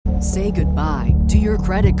Say goodbye to your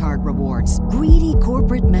credit card rewards. Greedy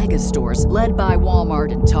corporate mega stores, led by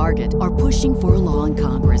Walmart and Target, are pushing for a law in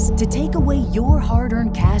Congress to take away your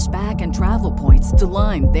hard-earned cash back and travel points to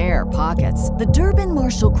line their pockets. The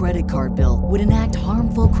Durbin-Marshall credit card bill would enact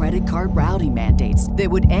harmful credit card routing mandates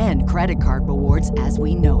that would end credit card rewards as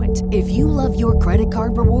we know it. If you love your credit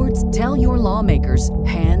card rewards, tell your lawmakers,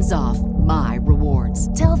 hands off my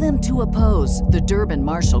rewards. Tell them to oppose the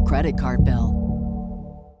Durbin-Marshall credit card bill.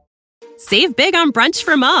 Save big on brunch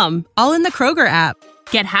for mom, all in the Kroger app.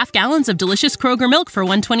 Get half gallons of delicious Kroger milk for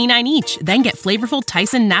 $1.29 each. Then get flavorful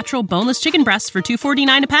Tyson natural boneless chicken breasts for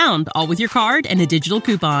 $2.49 a pound, all with your card and a digital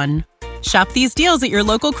coupon. Shop these deals at your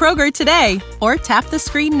local Kroger today, or tap the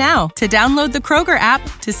screen now to download the Kroger app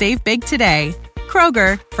to save big today.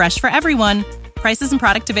 Kroger, fresh for everyone. Prices and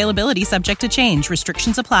product availability subject to change.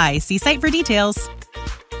 Restrictions apply. See site for details.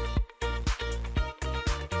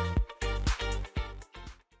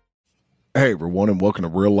 Hey, everyone, and welcome to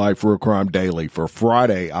Real Life Real Crime Daily for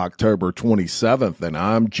Friday, October 27th, and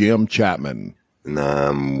I'm Jim Chapman. And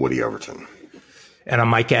I'm Woody Overton. And I'm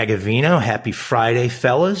Mike Agavino. Happy Friday,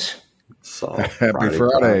 fellas. So, Happy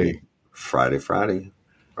Friday. Friday,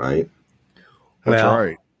 right? That's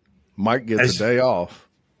right. Mike gets a day off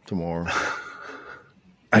tomorrow.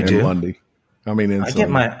 I do. Monday.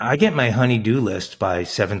 I get my honey-do list by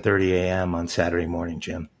 7:30 a.m. on Saturday morning,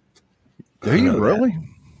 Jim. Do you really? That.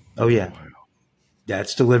 Oh, yeah.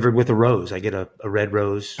 That's delivered with a rose. I get a red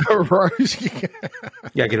rose. A rose?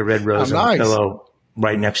 Yeah, I get a red rose on the pillow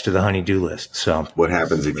right next to the honey-do list. So, what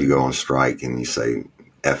happens if you go on strike and you say,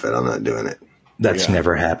 F it, I'm not doing it? That's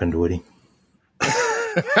never happened, Woody.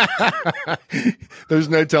 There's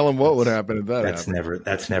no telling what would happen if that That's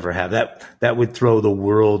happened. never happened. That would throw the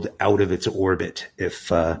world out of its orbit if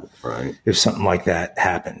something like that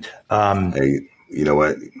happened. Hey, you know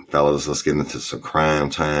what, fellas, let's get into some crime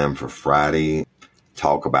time for Friday.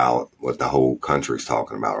 Talk about what the whole country's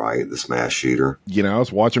talking about, right? This mass shooter. You know, I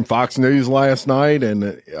was watching Fox News last night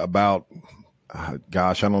and about, I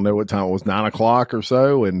don't know what time it was, 9 o'clock or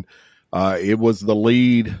so. And it was the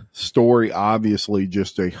lead story, obviously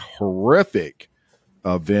just a horrific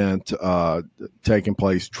event taking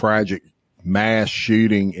place, tragic mass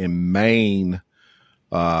shooting in Maine,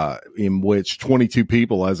 in which 22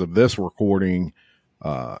 people, as of this recording,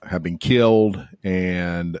 have been killed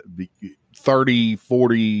and 30,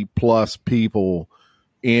 40 plus people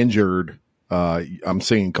injured. I'm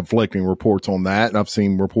seeing conflicting reports on that. And I've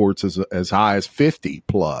seen reports as high as 50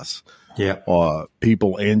 plus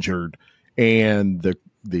people injured. And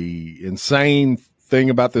the insane thing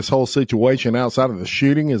about this whole situation outside of the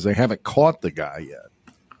shooting is they haven't caught the guy yet.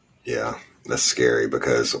 Yeah, that's scary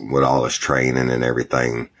because with all his training and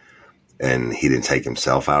everything, and he didn't take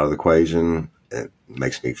himself out of the equation, it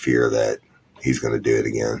makes me fear that he's going to do it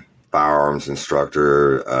again. Firearms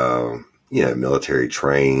instructor, military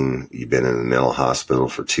trained. You've been in the mental hospital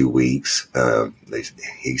for 2 weeks.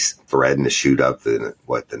 He's threatened to shoot up the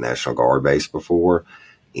National Guard base before.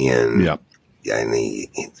 And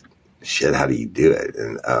and shit, how do you do it?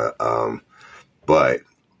 And, but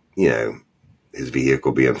his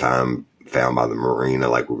vehicle being found by the marina,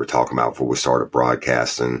 like we were talking about before we started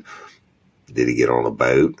broadcasting. Did he get on a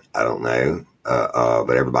boat? I don't know.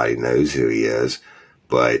 But everybody knows who he is.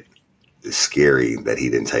 But it's scary that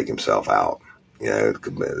he didn't take himself out. I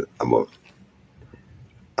don't know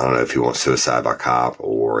if he wants suicide by cop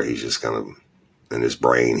or he's just going to, in his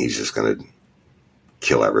brain, he's just going to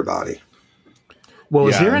kill everybody. Well,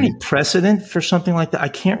 is there any precedent for something like that? I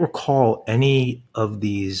can't recall any of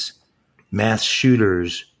these mass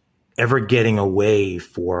shooters ever getting away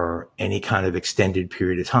for any kind of extended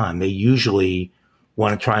period of time. They usually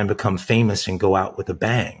want to try and become famous and go out with a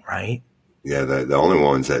bang, right? Yeah, the only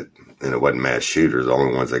ones that, and it wasn't mass shooters, the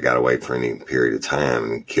only ones that got away for any period of time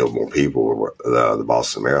and killed more people were the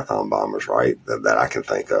Boston Marathon bombers, right? That I can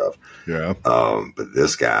think of. Yeah. But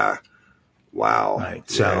this guy, wow. Right.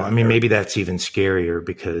 So, maybe that's even scarier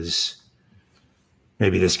because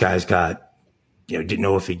maybe this guy's got, didn't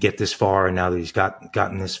know if he'd get this far, and now that he's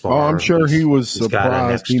gotten this far. Oh, I'm sure he was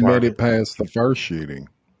surprised he made it past the first shooting.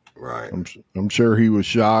 Right. I'm sure he was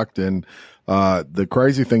shocked. And the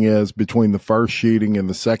crazy thing is, between the first shooting and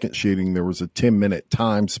the second shooting, there was a 10-minute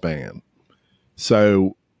time span.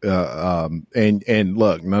 So, and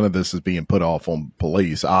look, none of this is being put off on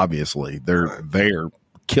police. Obviously, they're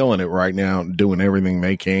killing it right now, and doing everything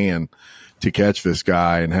they can to catch this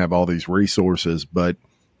guy and have all these resources. But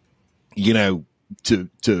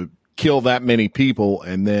to kill that many people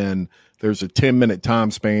and then there's a 10-minute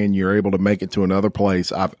time span, you're able to make it to another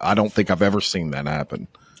place. I don't think I've ever seen that happen.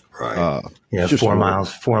 Right. 4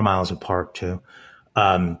 miles apart too.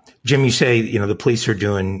 Jim, you say, the police are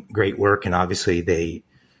doing great work, and obviously they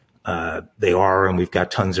are, and we've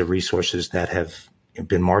got tons of resources that have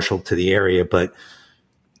been marshaled to the area. But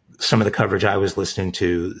some of the coverage I was listening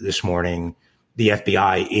to this morning, the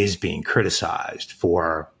FBI is being criticized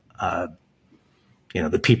for,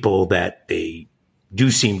 the people that they do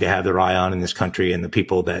seem to have their eye on in this country and the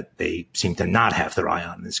people that they seem to not have their eye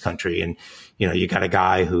on in this country. And, you got a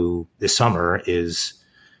guy who this summer is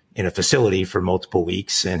in a facility for multiple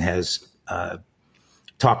weeks and has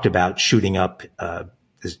talked about shooting up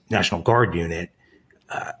his National Guard unit.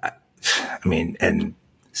 And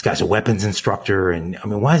this guy's a weapons instructor. And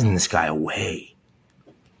why isn't this guy away?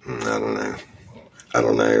 I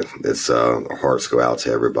don't know. It's our hearts go out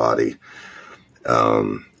to everybody.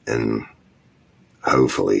 And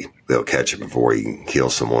hopefully they'll catch him before he can kill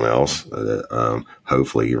someone else.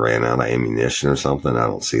 Hopefully he ran out of ammunition or something. I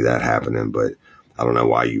don't see that happening, but I don't know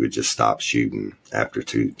why you would just stop shooting after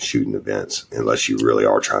 2 shooting events unless you really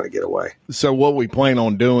are trying to get away. So what we plan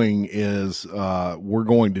on doing is we're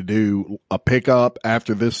going to do a pickup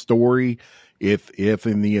after this story if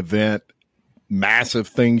in the event massive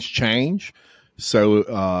things change.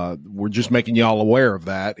 So we're just making y'all aware of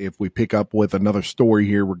that. If we pick up with another story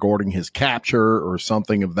here regarding his capture or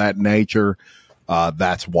something of that nature,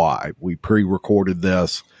 that's why. We pre-recorded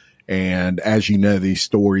this. And as you know, these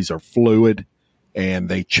stories are fluid and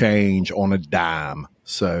they change on a dime.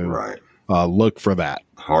 So right. Look for that.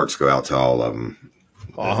 Hearts go out to all of them.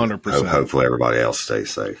 100%. Hopefully everybody else stays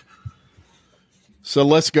safe. So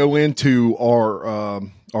let's go into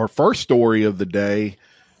our first story of the day.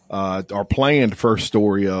 Our planned first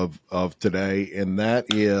story of today, and that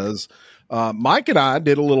is Mike and I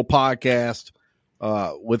did a little podcast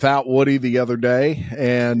without Woody the other day,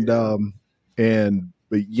 and I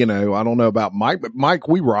don't know about Mike, but Mike,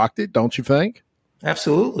 we rocked it, don't you think?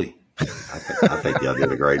 Absolutely. I think y'all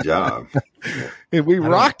did a great job. And we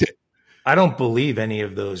rocked it. I don't believe any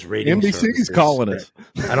of those rating NBC's calling us.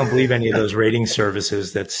 I don't believe any of those rating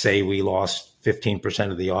services that say we lost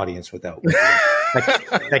 15% of the audience without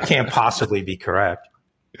that can't possibly be correct.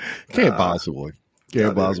 Can't possibly.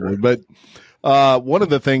 But one of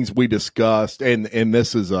the things we discussed, and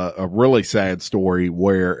this is a really sad story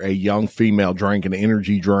where a young female drank an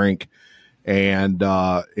energy drink and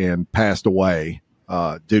passed away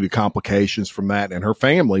due to complications from that. And her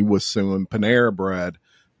family was suing Panera Bread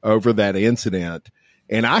over that incident.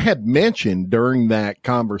 And I had mentioned during that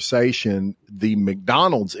conversation the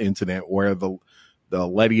McDonald's incident where the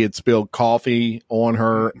lady had spilled coffee on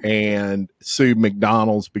her and sued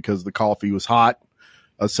McDonald's because the coffee was hot,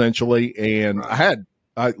 essentially. And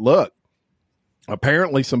look,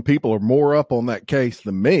 apparently some people are more up on that case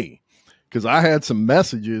than me, because I had some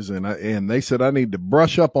messages and they said I need to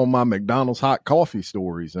brush up on my McDonald's hot coffee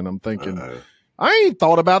stories. And I'm thinking, I ain't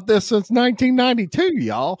thought about this since 1992,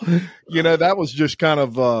 y'all. That was just kind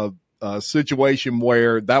of a situation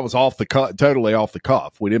where that was totally off the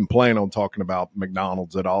cuff. We didn't plan on talking about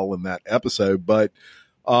McDonald's at all in that episode, but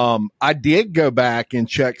I did go back and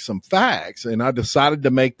check some facts, and I decided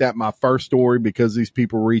to make that my first story because these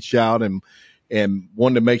people reached out and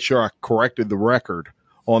wanted to make sure I corrected the record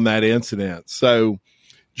on that incident. So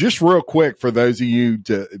just real quick for those of you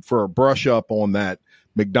for a brush up on that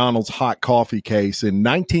McDonald's hot coffee case. In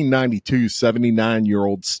 1992,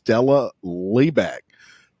 79-year-old Stella Liebeck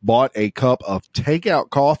bought a cup of takeout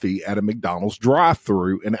coffee at a McDonald's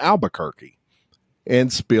drive-thru in Albuquerque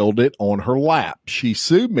and spilled it on her lap. She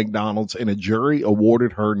sued McDonald's, and a jury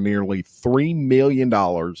awarded her nearly $3 million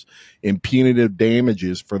in punitive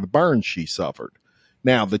damages for the burns she suffered.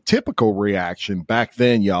 Now, the typical reaction back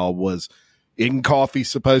then, y'all, was, isn't coffee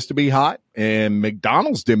supposed to be hot? And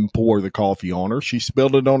McDonald's didn't pour the coffee on her. She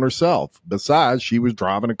spilled it on herself. Besides, she was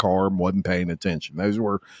driving a car and wasn't paying attention. Those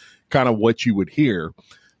were kind of what you would hear.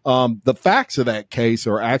 The facts of that case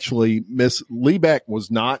are actually Miss Liebeck was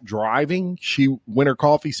not driving when her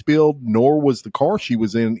coffee spilled, nor was the car she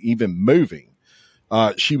was in even moving.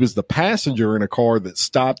 She was the passenger in a car that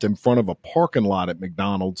stopped in front of a parking lot at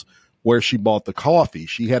McDonald's where she bought the coffee.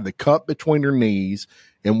 She had the cup between her knees,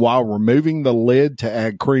 and while removing the lid to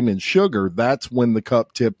add cream and sugar, that's when the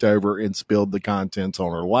cup tipped over and spilled the contents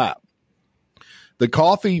on her lap. The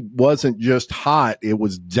coffee wasn't just hot, it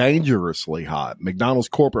was dangerously hot. McDonald's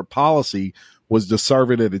corporate policy was to serve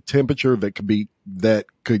it at a temperature that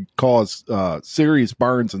could cause serious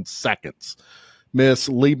burns in seconds. Miss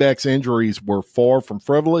Liebeck's injuries were far from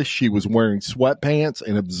frivolous. She was wearing sweatpants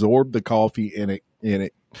and absorbed the coffee in it.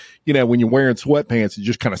 When you're wearing sweatpants, it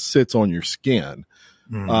just kind of sits on your skin.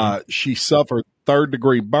 Mm-hmm. She suffered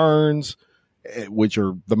third-degree burns, which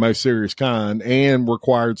are the most serious kind, and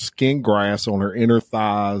required skin grafts on her inner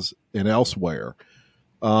thighs and elsewhere.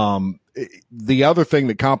 The other thing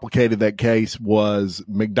that complicated that case was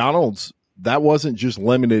McDonald's. That wasn't just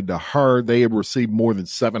limited to her. They had received more than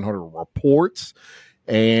 700 reports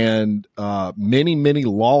and many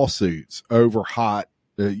lawsuits over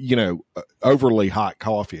overly hot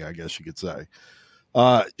coffee, I guess you could say.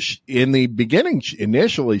 In the beginning,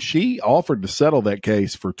 initially, she offered to settle that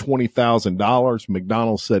case for $20,000.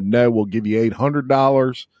 McDonald's said, no, we'll give you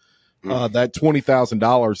 $800. That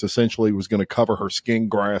 $20,000 essentially was going to cover her skin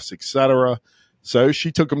grafts, etc. So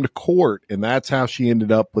she took them to court, and that's how she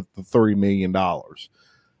ended up with the $3 million.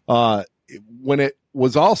 When it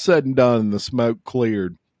was all said and done and the smoke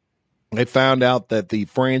cleared, they found out that the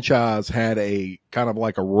franchise had a kind of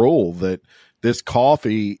like a rule that this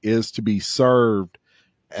coffee is to be served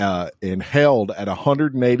and held at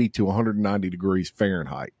 180 to 190 degrees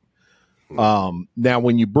Fahrenheit. Now,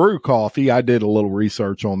 when you brew coffee, I did a little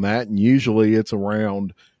research on that, and usually it's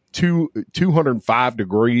around 205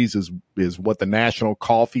 degrees is what the National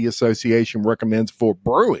Coffee Association recommends for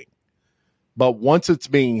brewing. But once it's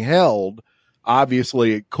being held,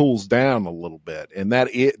 obviously it cools down a little bit, and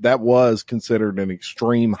that was considered an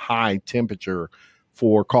extreme high temperature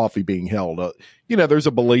for coffee being held. There's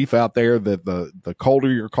a belief out there that the colder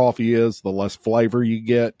your coffee is, the less flavor you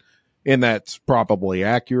get, and that's probably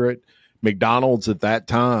accurate. McDonald's at that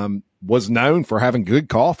time was known for having good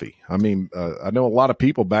coffee. I mean, I know a lot of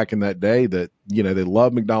people back in that day that, they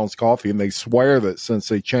love McDonald's coffee, and they swear that since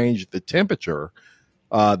they changed the temperature,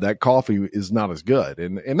 that coffee is not as good.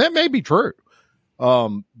 And that may be true.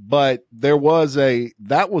 But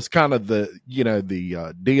that was kind of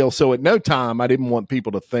the deal. So at no time, I didn't want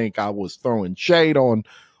people to think I was throwing shade on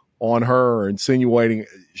her or insinuating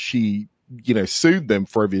she, sued them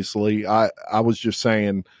frivolously. I was just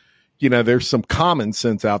saying, there's some common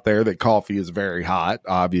sense out there that coffee is very hot,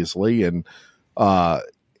 obviously. And I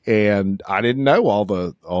didn't know all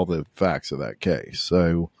the facts of that case.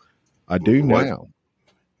 So I do now.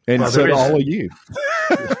 And so do all of you.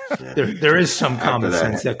 There is some common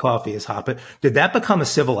sense that coffee is hot, but did that become a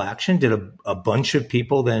civil action? Did a bunch of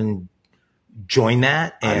people then join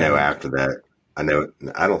that? I know after that. I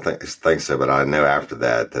don't think so, but I know after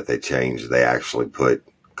that they changed. They actually put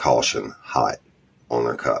caution hot on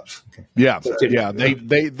their cups. Okay. Yeah.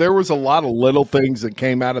 There was a lot of little things that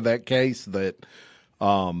came out of that case that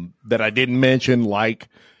I didn't mention, like,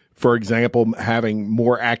 for example, having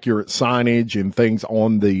more accurate signage and things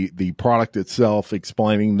on the product itself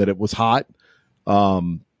explaining that it was hot.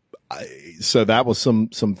 So that was some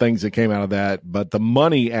things that came out of that. But the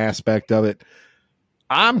money aspect of it,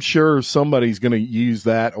 I'm sure somebody's going to use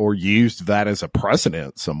that or used that as a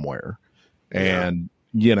precedent somewhere. And,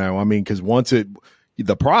 because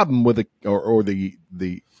the problem with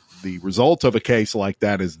the result of a case like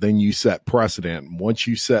that is then you set precedent. Once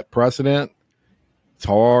you set precedent, it's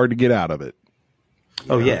hard to get out of it.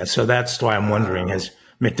 Oh, yeah. So that's why I'm wondering, has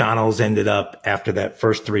McDonald's ended up after that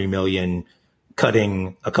first $3 million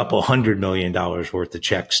cutting a couple $100 million worth of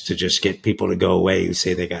checks to just get people to go away who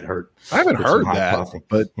say they got hurt? I haven't heard that,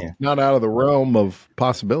 but not out of the realm of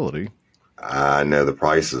possibility. I know the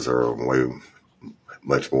prices are way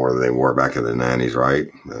much more than they were back in the 90s, right?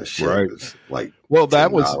 Right. It's like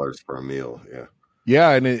that was $10 for a meal. Yeah.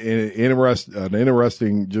 Yeah, and an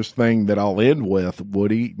interesting just thing that I'll end with,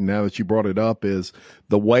 Woody, now that you brought it up, is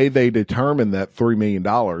the way they determined that $3 million,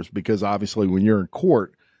 because obviously when you're in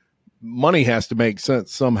court, money has to make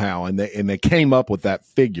sense somehow, and they came up with that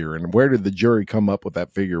figure. And where did the jury come up with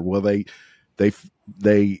that figure? Well, they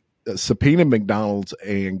subpoenaed McDonald's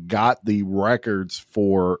and got the records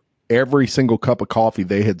for every single cup of coffee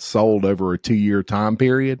they had sold over a 2-year time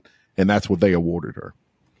period, and that's what they awarded her.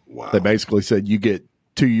 Wow. They basically said you get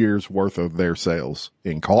 2 years worth of their sales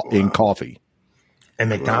in coffee. And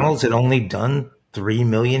McDonald's had only done $3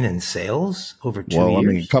 million in sales over 2 years. I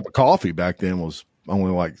mean, a cup of coffee back then was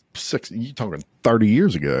only like 6. You're talking 30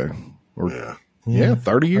 years ago, or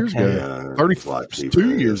 30 years ago,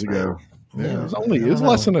 32 years ago. Yeah, it was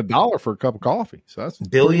less than $1 for a cup of coffee. So that's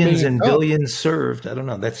billions and billions served. I don't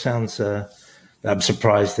know. That sounds. I'm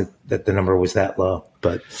surprised that the number was that low,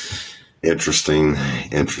 but. Interesting.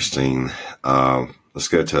 Let's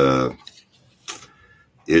go to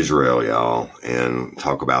Israel, y'all, and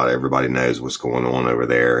talk about everybody knows what's going on over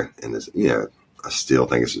there. And, I still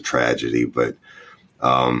think it's a tragedy. But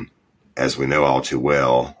as we know all too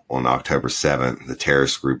well, on October 7th, the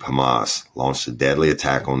terrorist group Hamas launched a deadly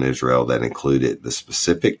attack on Israel that included the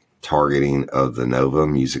specific targeting of the Nova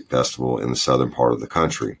Music Festival in the southern part of the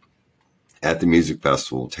country. At the music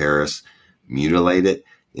festival, terrorists mutilated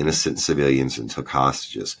innocent civilians and took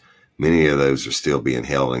hostages. Many of those are still being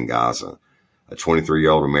held in Gaza. A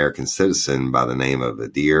 23-year-old American citizen by the name of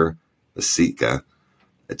Adir Masika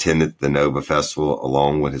attended the Nova Festival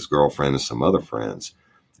along with his girlfriend and some other friends.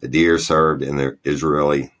 Adir served in the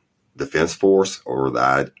Israeli Defense Force, or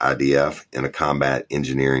the IDF, in a combat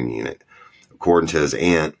engineering unit. According to his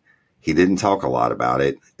aunt, he didn't talk a lot about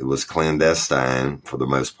it. It was clandestine for the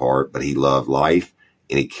most part, but he loved life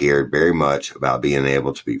and he cared very much about being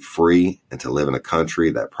able to be free and to live in a country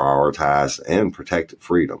that prioritized and protected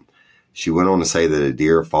freedom. She went on to say that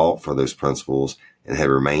Adir fought for those principles and had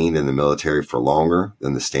remained in the military for longer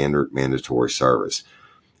than the standard mandatory service.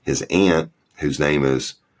 His aunt, whose name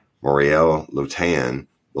is Moriel Lotan,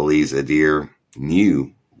 believes Adir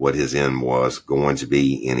knew what his end was going to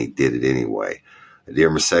be, and he did it anyway. Adir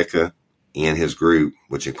Maseka and his group,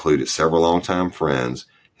 which included several longtime friends,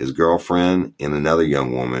 his girlfriend, and another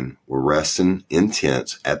young woman, were resting in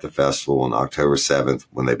tents at the festival on October 7th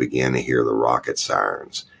when they began to hear the rocket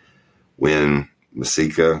sirens. When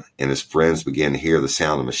Masika and his friends began to hear the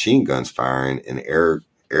sound of machine guns firing and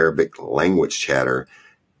Arabic language chatter,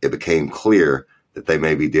 it became clear that they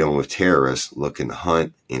may be dealing with terrorists looking to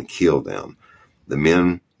hunt and kill them. The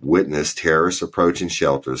men witnessed terrorists approaching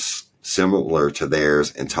shelters similar to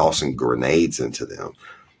theirs and tossing grenades into them.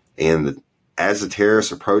 And as the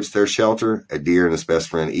terrorists approached their shelter, Adir and his best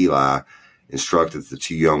friend Eli instructed the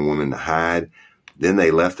two young women to hide. Then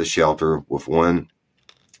they left the shelter with one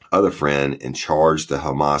other friend and charged the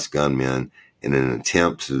Hamas gunmen in an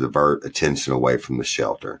attempt to divert attention away from the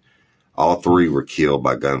shelter. All three were killed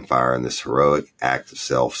by gunfire in this heroic act of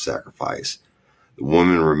self-sacrifice. The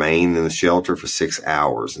women remained in the shelter for 6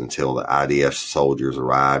 hours until the IDF soldiers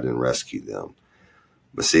arrived and rescued them.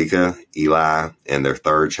 Masika, Eli, and their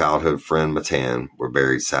third childhood friend Matan were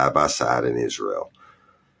buried side by side in Israel.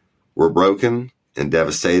 We're broken and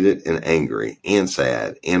devastated and angry and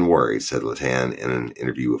sad and worried, said Latan in an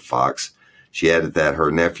interview with Fox. She added that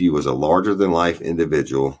her nephew was a larger-than-life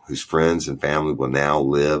individual whose friends and family will now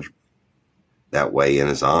live that way in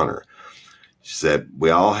his honor. She said, we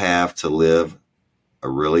all have to live a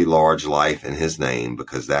really large life in his name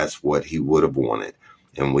because that's what he would have wanted.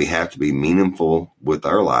 And we have to be meaningful with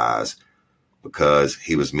our lives because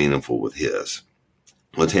he was meaningful with his.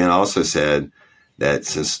 Latan also said that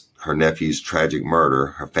since her nephew's tragic murder,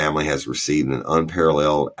 her family has received an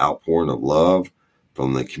unparalleled outpouring of love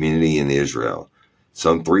from the community in Israel.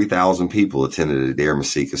 Some 3,000 people attended Adir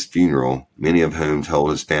Masika's funeral, many of whom told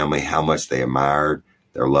his family how much they admired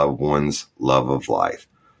their loved one's love of life.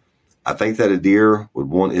 I think that Adir would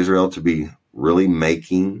want Israel to be really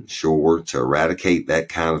making sure to eradicate that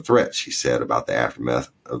kind of threat, she said about the aftermath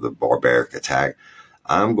of the barbaric attack.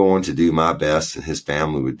 I'm going to do my best, and his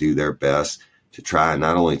family would do their best to try and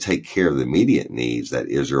not only take care of the immediate needs that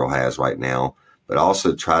Israel has right now, but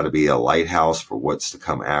also try to be a lighthouse for what's to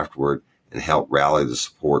come afterward and help rally the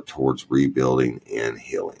support towards rebuilding and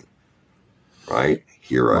healing. Right?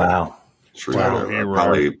 Hero. Wow. True. Wow.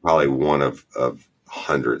 Probably one of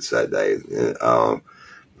hundreds that day.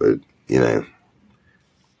 But, you know.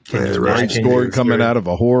 It's a great story coming out of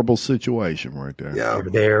a horrible situation right there. Yeah. You're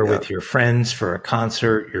there with your friends for a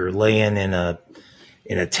concert. You're laying in a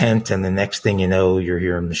tent, and the next thing you know, you're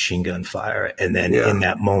hearing machine gun fire. And then in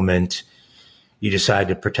that moment, you decide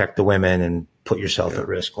to protect the women and put yourself at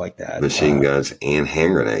risk like that. Machine guns and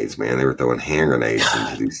hand grenades, man. They were throwing hand grenades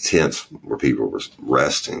into these tents where people were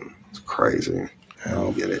resting. It's crazy. I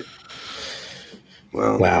don't get it.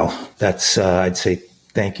 Well, wow. That's, I'd say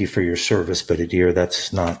thank you for your service, but Adir,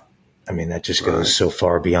 that's not, I mean, that just goes so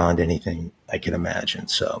far beyond anything I can imagine.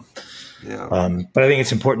 So, but I think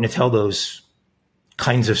it's important to tell those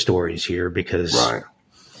kinds of stories here because,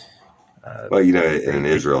 well, you know, in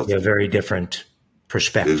Israel, a very different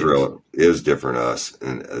perspective. Israel is different to us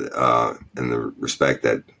in the respect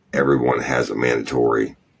that everyone has a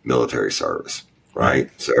mandatory military service, right?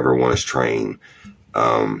 So everyone is trained.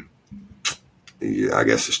 I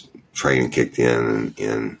guess training kicked in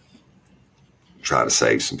and try to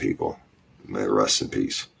save some people. May rest in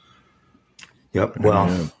peace. Yep.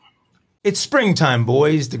 Well, it's springtime,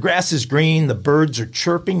 boys. The grass is green, the birds are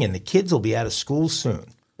chirping, and the kids will be out of school soon.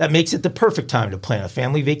 That makes it the perfect time to plan a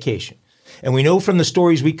family vacation. And we know from the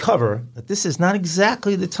stories we cover that this is not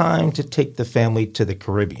exactly the time to take the family to the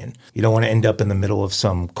Caribbean. You don't want to end up in the middle of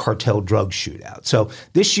some cartel drug shootout. So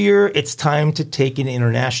this year, it's time to take an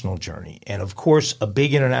international journey. And of course, a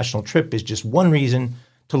big international trip is just one reason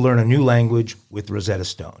to learn a new language with Rosetta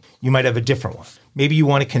Stone. You might have a different one. Maybe you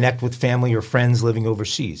want to connect with family or friends living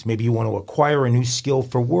overseas. Maybe you want to acquire a new skill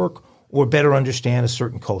for work or better understand a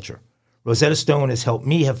certain culture. Rosetta Stone has helped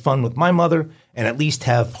me have fun with my mother and at least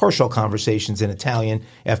have partial conversations in Italian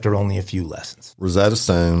after only a few lessons. Rosetta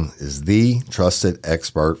Stone is the trusted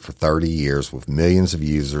expert for 30 years with millions of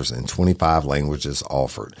users in 25 languages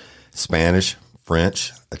offered: Spanish,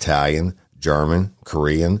 French, Italian, German,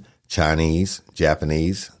 Korean, Chinese,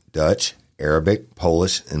 Japanese, Dutch, Arabic,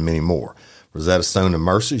 Polish, and many more. Rosetta Stone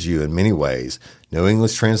immerses you in many ways. No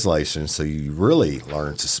English translation, so you really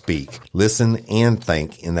learn to speak, listen, and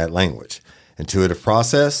think in that language. Intuitive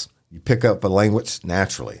process, you pick up a language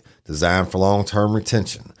naturally. Designed for long-term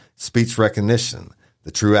retention. Speech recognition.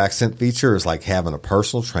 The true accent feature is like having a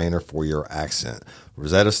personal trainer for your accent.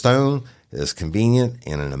 Rosetta Stone is convenient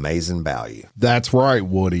and an amazing value. That's right,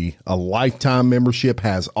 Woody. A lifetime membership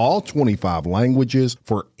has all 25 languages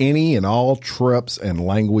for any and all trips and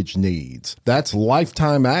language needs. That's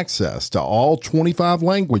lifetime access to all 25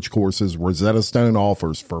 language courses Rosetta Stone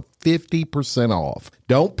offers for 50% off.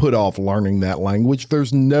 Don't put off learning that language.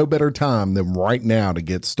 There's no better time than right now to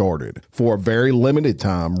get started. For a very limited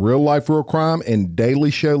time, Real Life Real Crime and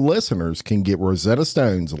Daily Show listeners can get Rosetta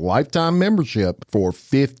Stone's lifetime membership for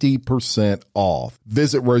 50% off.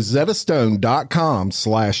 Visit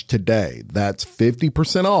rosettastone.com/today. That's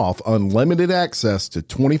 50% off unlimited access to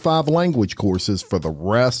 25 language courses for the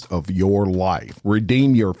rest of your life.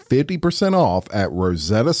 Redeem your 50% off at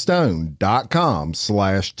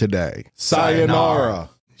rosettastone.com/today. Sayonara.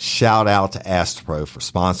 Shout out to Astropro for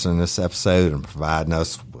sponsoring this episode and providing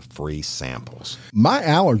us with free samples. My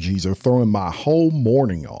allergies are throwing my whole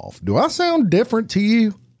morning off. Do I sound different to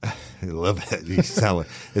you? A little bit. You sound like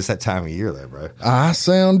it's that time of year there, bro. I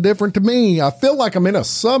sound different to me. I feel like I'm in a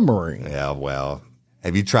submarine. Yeah, well,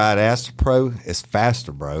 have you tried Astropro? It's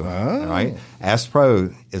faster, bro. All right?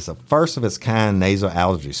 Astropro is the first of its kind nasal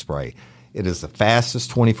allergy spray. It is the fastest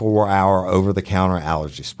 24-hour over-the-counter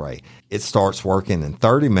allergy spray. It starts working in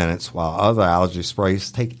 30 minutes while other allergy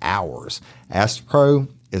sprays take hours. Astropro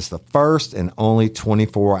is the first and only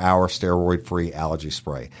 24-hour steroid-free allergy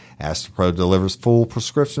spray. Astropro delivers full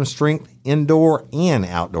prescription strength, indoor and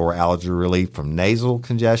outdoor allergy relief from nasal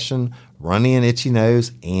congestion, runny and itchy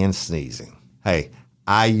nose, and sneezing. Hey,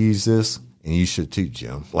 I use this, and you should too,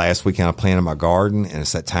 Jim. Last weekend I planted my garden, and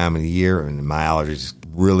it's that time of the year, and my allergies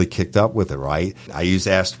really kicked up with it, right? I use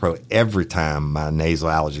Astropro every time my nasal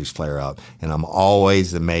allergies flare up, and I'm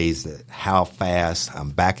always amazed at how fast I'm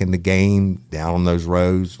back in the game, down on those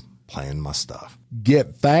roads, playing my stuff.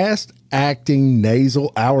 Get fast-acting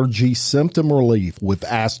nasal allergy symptom relief with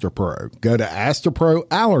Astropro. Go to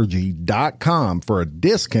AstroProAllergy.com for a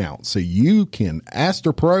discount so you can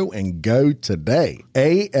Astropro and go today.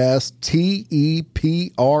 ASTEPRO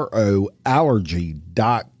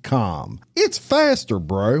allergy.com. It's faster,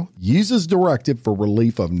 bro. Use as directed for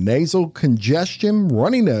relief of nasal congestion,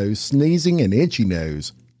 runny nose, sneezing, and itchy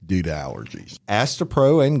nose due to allergies.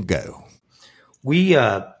 Astropro and go. We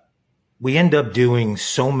end up doing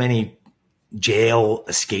so many jail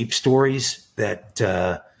escape stories that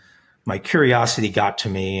my curiosity got to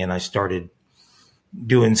me, and I started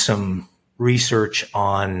doing some research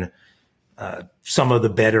on some of the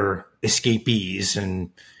better escapees and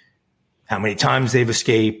how many times they've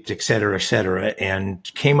escaped, et cetera, and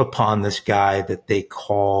came upon this guy that they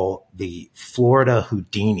call the Florida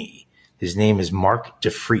Houdini. His name is Mark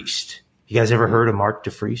DeFriest. You guys ever heard of Mark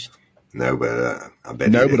DeFriest? No, but I bet.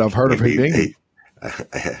 No, but I've heard of Houdini.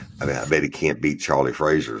 I bet he can't beat Charlie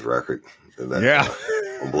Frazier's record. Yeah,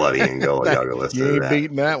 on Bloody Angola. Y'all go listen you to ain't that.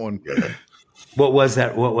 beating that one. Yeah. What was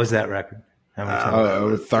that record? How many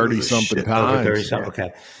times? 30 something times. 30 something.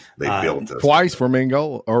 Okay. They built us twice from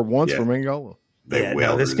Angola, or once from Angola.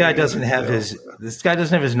 This guy doesn't have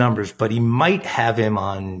his numbers, but he might have him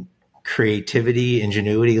on creativity,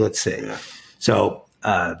 ingenuity. Let's see. Yeah. So.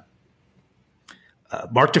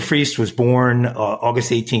 Mark DeFriest was born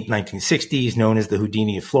August 18th, 1960. He's known as the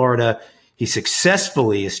Houdini of Florida. He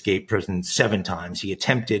successfully escaped prison 7 times. He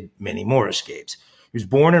attempted many more escapes. He was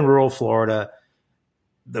born in rural Florida.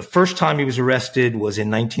 The first time he was arrested was in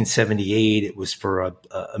 1978. It was for a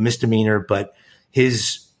misdemeanor, but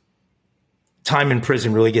his time in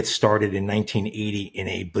prison really gets started in 1980 in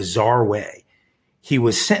a bizarre way. He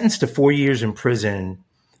was sentenced to 4 years in prison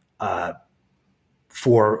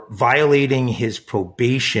for violating his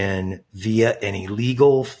probation via an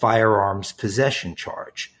illegal firearms possession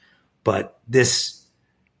charge. But this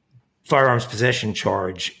firearms possession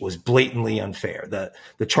charge was blatantly unfair.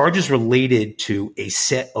 The charges related to a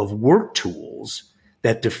set of work tools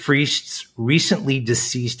that DeFriest's recently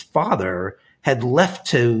deceased father had left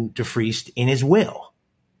to DeFriest in his will.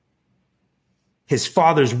 His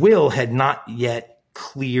father's will had not yet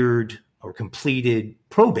cleared or completed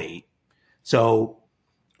probate. So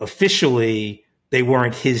officially they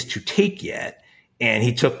weren't his to take yet. And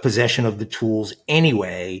he took possession of the tools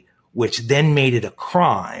anyway, which then made it a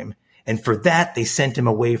crime. And for that, they sent him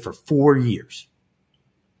away for 4 years.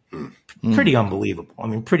 Pretty unbelievable. I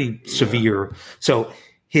mean, pretty severe. So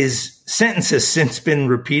his sentence has since been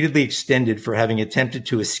repeatedly extended for having attempted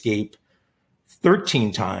to escape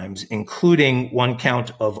 13 times, including one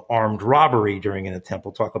count of armed robbery during an attempt.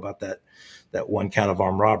 We'll talk about that one count of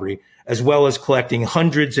armed robbery, as well as collecting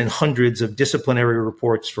hundreds and hundreds of disciplinary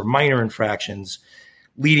reports for minor infractions,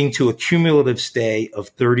 leading to a cumulative stay of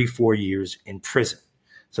 34 years in prison.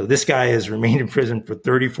 So this guy has remained in prison for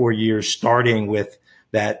 34 years, starting with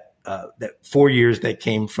that 4 years that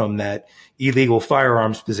came from that illegal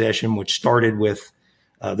firearms possession, which started with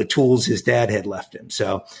the tools his dad had left him.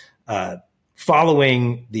 So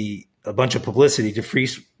following a bunch of publicity,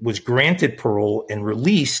 DeFries was granted parole and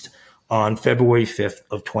released on February 5th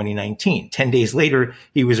of 2019. 10 days later,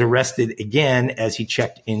 he was arrested again as he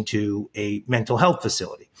checked into a mental health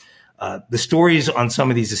facility. The stories on some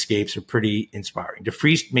of these escapes are pretty inspiring.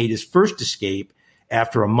 DeFries made his first escape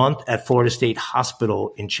after a month at Florida State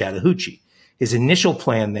Hospital in Chattahoochee. His initial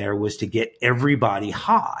plan there was to get everybody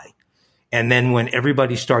high. And then when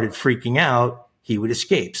everybody started freaking out, he would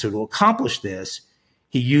escape. So to accomplish this,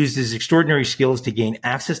 he used his extraordinary skills to gain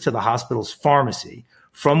access to the hospital's pharmacy,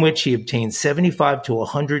 from which he obtained 75 to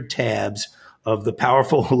 100 tabs of the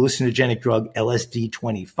powerful hallucinogenic drug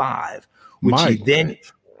LSD-25, which he then...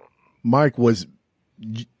 Mike, where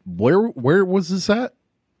was this at?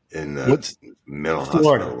 In mental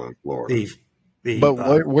Florida. hospital in Florida.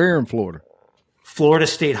 Where in Florida? Florida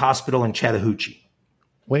State Hospital in Chattahoochee.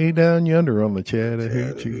 Way down yonder on the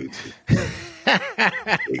Chattahoochee.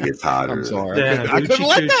 It gets hotter. I'm sorry. I couldn't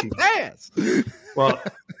let that pass. Well,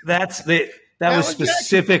 that was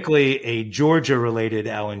specifically a Georgia-related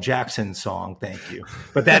Alan Jackson song. Thank you.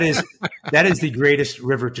 But that is the greatest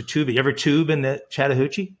river to tube. You ever tube in the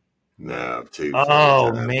Chattahoochee? No, tube.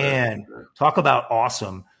 Oh man, talk about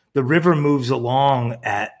awesome. The river moves along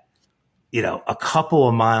at, a couple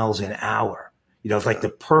of miles an hour. It's like the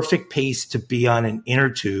perfect pace to be on an inner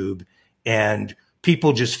tube, and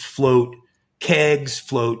people just float kegs,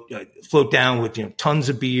 float down with, tons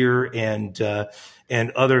of beer and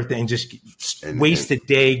other things, just waste a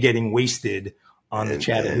day getting wasted on the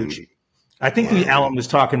Chattahoochee. I think Alan was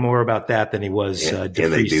talking more about that than he was. And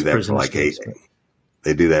they do that for like 8.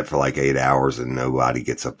 They do that for like 8 hours, and nobody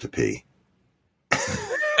gets up to pee.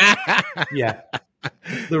 Yeah.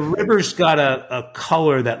 The river's got a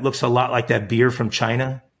color that looks a lot like that beer from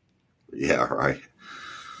China. Yeah, right.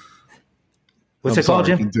 What's it called,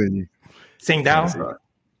 Jim? Continue. Tsingtao? Right.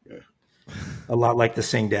 Yeah. A lot like the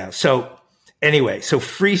Tsingtao. So anyway,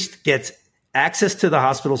 Friest gets access to the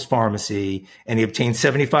hospital's pharmacy, and he obtains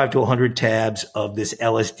 75 to 100 tabs of this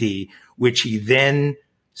LSD, which he then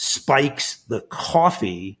spikes the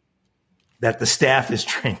coffee that the staff is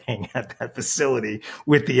drinking at that facility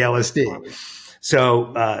with the LSD.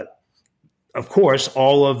 So, of course,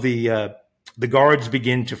 all of the guards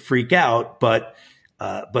begin to freak out, but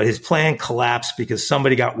his plan collapsed because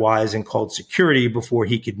somebody got wise and called security before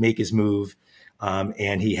he could make his move,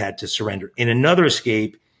 and he had to surrender. In another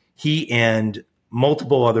escape, he and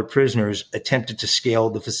multiple other prisoners attempted to scale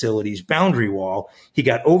the facility's boundary wall. He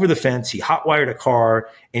got over the fence, he hotwired a car,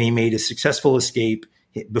 and he made a successful escape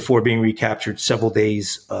before being recaptured several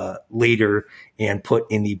days later and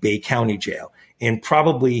put in the Bay County jail. And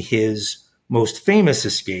probably his most famous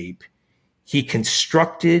escape, he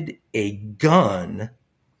constructed a gun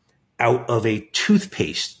out of a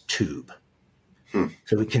toothpaste tube.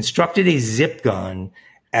 So he constructed a zip gun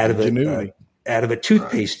out of a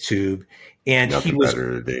toothpaste tube. And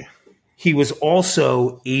he was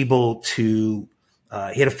also able to,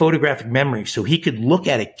 he had a photographic memory, so he could look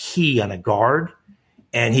at a key on a guard,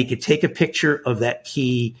 and he could take a picture of that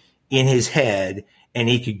key in his head, and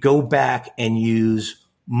he could go back and use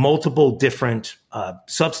multiple different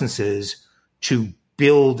substances to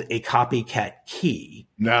build a copycat key.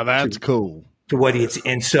 Now that's cool. To what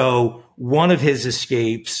and so one of his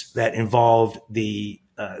escapes that involved the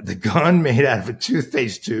gun made out of a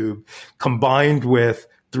toothpaste tube combined with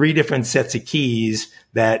 3 different sets of keys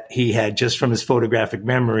that he had just from his photographic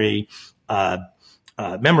memory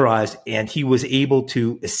memorized, and he was able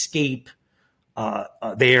to escape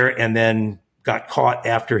there and then got caught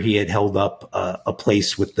after he had held up a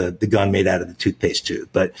place with the gun made out of the toothpaste tube.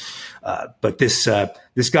 But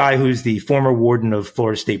this guy who's the former warden of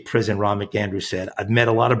Florida State Prison, Ron McAndrews, said, "I've met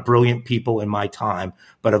a lot of brilliant people in my time,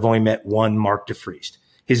 but I've only met one, Mark DeFries.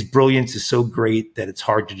 His brilliance is so great that it's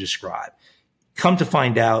hard to describe." Come to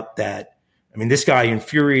find out that I mean, this guy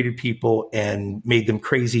infuriated people and made them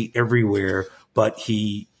crazy everywhere, but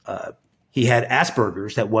he had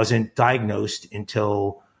Asperger's that wasn't diagnosed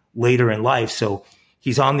until later in life. So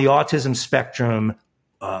he's on the autism spectrum,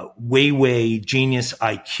 way genius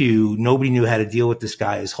IQ. Nobody knew how to deal with this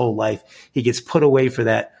guy his whole life. He gets put away for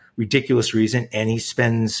that ridiculous reason, and he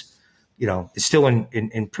spends, is still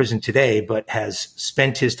in prison today, but has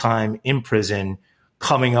spent his time in prison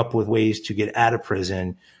coming up with ways to get out of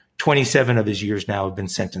prison. 27 of his years now have been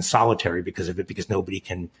sent in solitary because of it, because nobody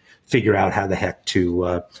can figure out how the heck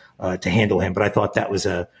to handle him. But I thought that was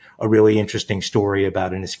a really interesting story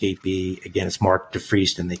about an escapee. Again, it's Mark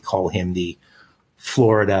DeFriest, and they call him the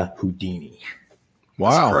Florida Houdini.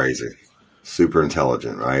 Wow. That's crazy. Super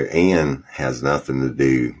intelligent, right? And has nothing to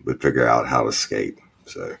do but figure out how to escape.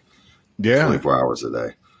 So, 24 hours a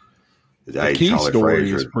day. The key Charlie story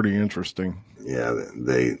Frazier is pretty interesting. Yeah,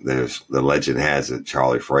 the legend has it,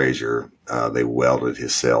 Charlie Frazier, they welded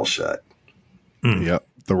his cell shut. Yep,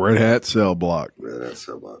 the Red Hat cell block. Red Hat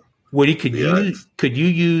cell block. Woody, could you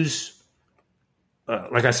use,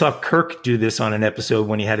 like I saw Kirk do this on an episode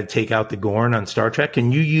when he had to take out the Gorn on Star Trek.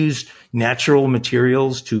 Can you use natural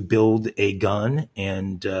materials to build a gun?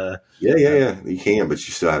 And yeah, you can, but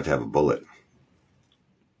you still have to have a bullet.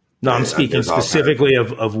 No, I'm speaking specifically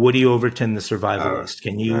of Woody Overton, the survivalist.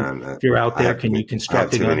 Can you, if you're out there, can you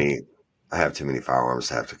construct a gun? I have too many firearms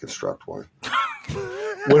to have to construct one.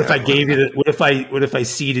 What if I gave you what if I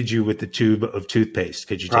seeded you with the tube of toothpaste?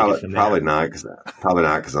 Could you take it from there? Probably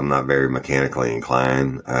not, because I'm not very mechanically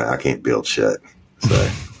inclined. I can't build shit. So,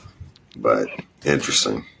 but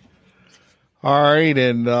interesting. All right,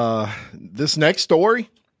 and this next story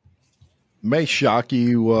may shock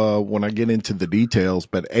you when I get into the details,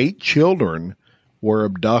 but 8 children were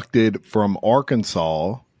abducted from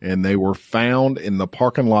Arkansas, and they were found in the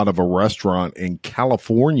parking lot of a restaurant in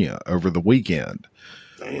California over the weekend.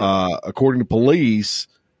 According to police,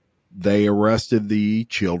 they arrested the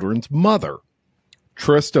children's mother.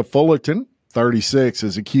 Trista Fullerton, 36,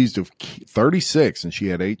 is accused of 36, and she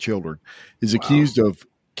had 8 children, is accused of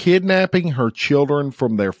kidnapping her children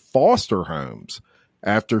from their foster homes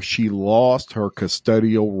after she lost her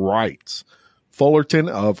custodial rights. Fullerton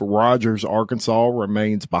of Rogers, Arkansas,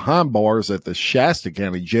 remains behind bars at the Shasta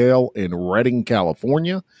County Jail in Redding,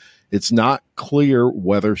 California. It's not clear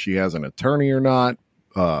whether she has an attorney or not.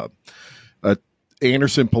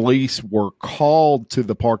 Anderson police were called to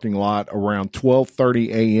the parking lot around 12:30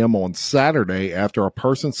 a.m. on Saturday after a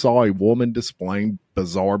person saw a woman displaying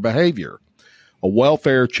bizarre behavior. A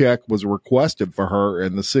welfare check was requested for her,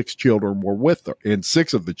 and 6 children were with her, and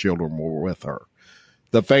 6 of the children were with her.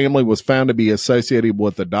 The family was found to be associated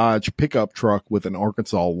with a Dodge pickup truck with an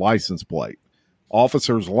Arkansas license plate.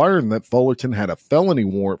 Officers learned that Fullerton had a felony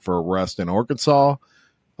warrant for arrest in Arkansas,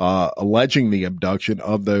 alleging the abduction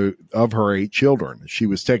of her 8 children. She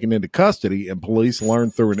was taken into custody, and police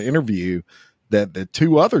learned through an interview that the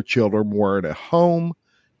 2 other children were at a home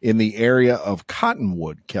in the area of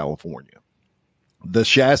Cottonwood, California. The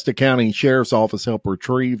Shasta County Sheriff's Office helped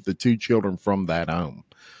retrieve the 2 children from that home.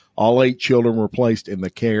 All 8 children were placed in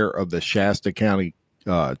the care of the Shasta County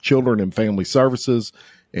Children and Family Services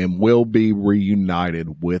and will be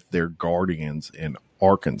reunited with their guardians in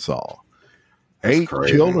Arkansas. That's 8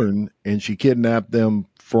 crazy. Children, and she kidnapped them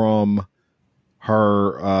from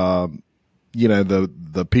her,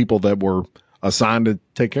 the people that were assigned to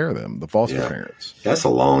take care of them, the foster parents. That's a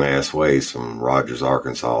long ass ways from Rogers,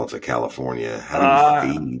 Arkansas to California. How do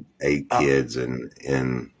you feed 8 kids and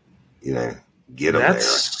get them there? That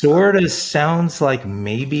sort of sounds like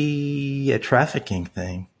maybe a trafficking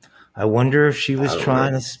thing. I wonder if she was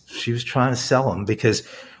trying to sell them, because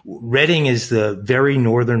Redding is the very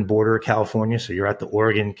northern border of California. So you're at the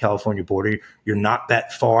Oregon-California border. You're not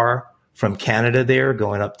that far from Canada there,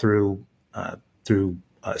 going up through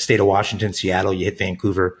state of Washington, Seattle, you hit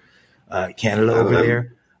Vancouver, Canada over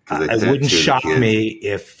there. It wouldn't shock me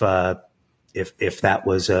if that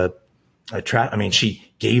was a trap. I mean,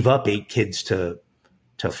 she gave up 8 kids to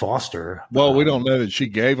foster. Well, we don't know that she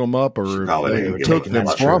gave them up or they took them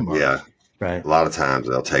from her. Yeah. Right. A lot of times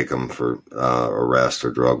they'll take them for arrest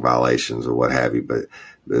or drug violations or what have you. But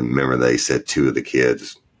remember, they said 2 of the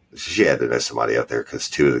kids, she had to know somebody up there because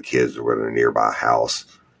 2 of the kids were in a nearby house.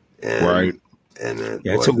 And, right. And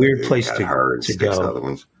it's a weird place to go. Other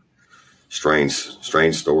ones. Strange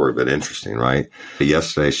story, but interesting, right?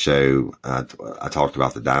 Yesterday's show, I talked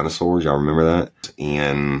about the dinosaurs. Y'all remember that?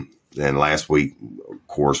 And then last week, of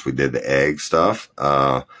course, we did the egg stuff.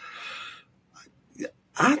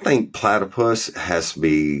 I think platypus has to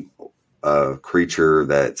be a creature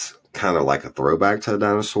that's kind of like a throwback to a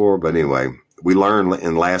dinosaur. But anyway, we learned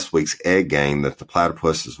in last week's egg game that the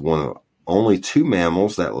platypus is one of only 2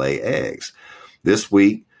 mammals that lay eggs. This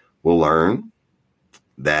week, we'll learn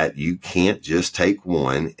that you can't just take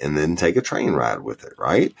one and then take a train ride with it,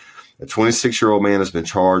 right? A 26-year-old man has been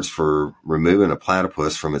charged for removing a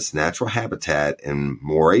platypus from its natural habitat in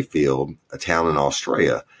Moray Field, a town in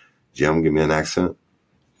Australia. Jim, give me an accent.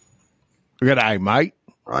 Good eye, mate.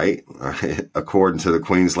 Right? According to the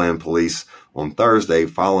Queensland police on Thursday,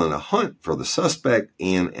 following a hunt for the suspect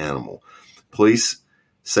and animal. Police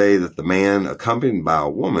say that the man, accompanied by a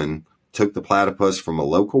woman, took the platypus from a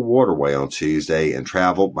local waterway on Tuesday and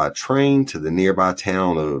traveled by train to the nearby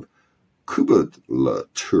town of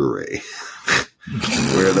Kubulature,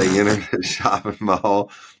 where they entered a shopping mall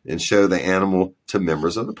and showed the animal to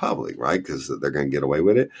members of the public, right? Because they're going to get away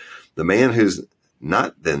with it. The man, who's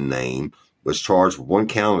not been named, was charged with 1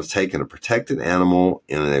 count of taking a protected animal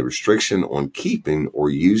and a restriction on keeping or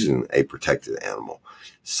using a protected animal.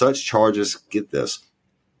 Such charges, get this,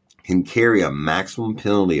 can carry a maximum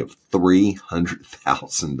penalty of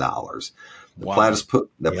 $300,000. Wow.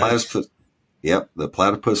 The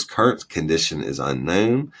platypus current condition is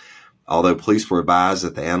unknown, although police were advised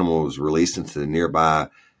that the animal was released into the nearby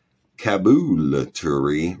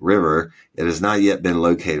Kabulature River. It has not yet been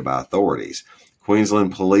located by authorities.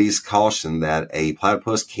 Queensland police cautioned that a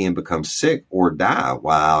platypus can become sick or die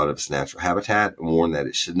while out of its natural habitat and warned that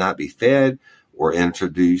it should not be fed or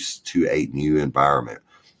introduced to a new environment.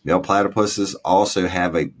 Male platypuses also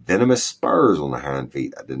have a venomous spurs on their hind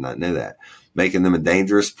feet. I did not know that, making them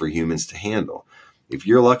dangerous for humans to handle. If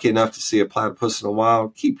you're lucky enough to see a platypus in the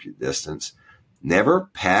wild, keep your distance. Never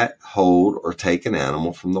pat, hold, or take an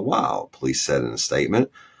animal from the wild, police said in a statement.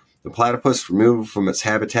 The platypus removal from its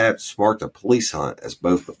habitat sparked a police hunt as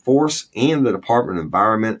both the force and the Department of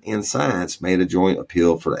Environment and Science made a joint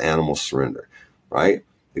appeal for the animal's surrender, right?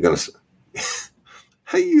 They're going to...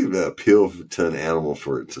 How you appeal to an animal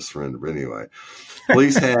for it to surrender? But anyway,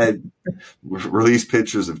 police had released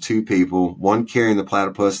pictures of 2 people, one carrying the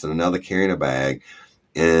platypus and another carrying a bag,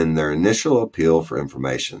 in their initial appeal for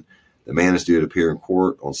information. The man is due to appear in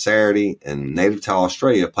court on Saturday, and native to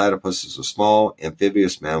Australia, platypuses are small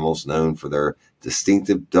amphibious mammals known for their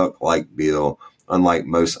distinctive duck-like bill, unlike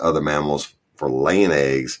most other mammals, for laying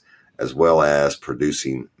eggs, as well as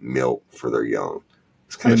producing milk for their young.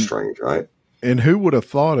 It's kind of strange, right? And who would have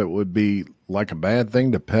thought it would be like a bad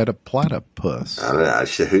thing to pet a platypus? I don't know.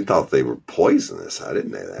 Who thought they were poisonous? I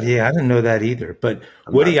didn't know that. Yeah, I didn't know that either. But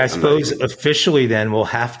Woody, I suppose officially then we'll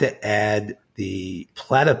have to add the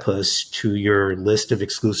platypus to your list of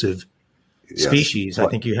exclusive species. I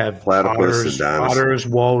think you have otters,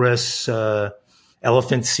 walrus,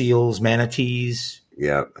 elephant seals, manatees.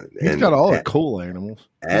 Yeah. He's got all the cool animals.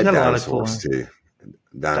 Add dinosaurs too.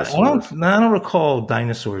 Dinosaurs. I don't recall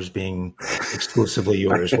dinosaurs being exclusively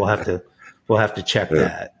yours. We'll have to check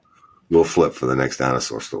that. We'll flip for the next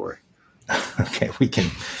dinosaur story. Okay, we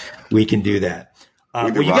can do that.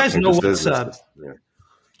 Well, you guys know what's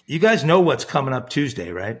you guys know what's coming up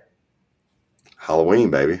Tuesday, right? Halloween,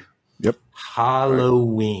 baby. Yep.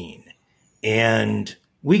 Halloween. And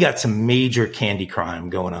we got some major candy crime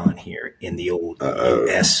going on here in the old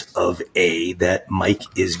US of A that Mike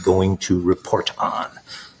is going to report on.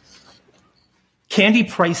 Candy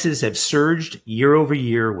prices have surged year over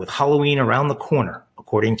year with Halloween around the corner,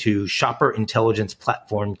 according to shopper intelligence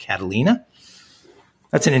platform Catalina.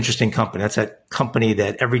 That's an interesting company. That's a company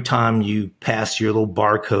that every time you pass your little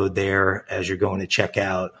barcode there as you're going to check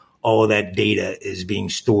out, all of that data is being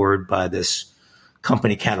stored by this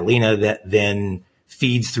company Catalina that then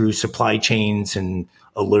feeds through supply chains and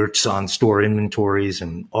alerts on store inventories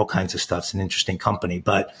and all kinds of stuff. It's an interesting company.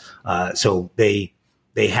 But so they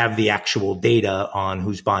have the actual data on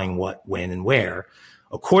who's buying what, when, and where.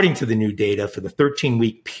 According to the new data, for the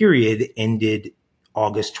 13-week period ended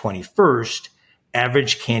August 21st,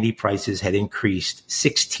 average candy prices had increased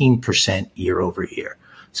 16% year over year.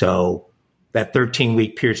 So that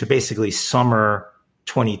 13-week period, so basically summer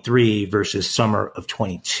 23 versus summer of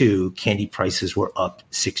 22, candy prices were up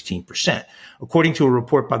 16%. According to a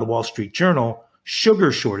report by the Wall Street Journal,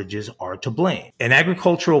 sugar shortages are to blame. An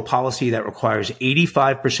agricultural policy that requires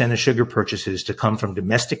 85% of sugar purchases to come from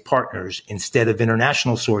domestic partners instead of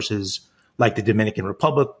international sources like the Dominican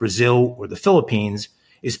Republic, Brazil, or the Philippines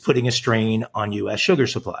is putting a strain on U.S. sugar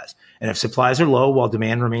supplies. And if supplies are low while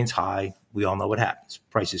demand remains high, we all know what happens.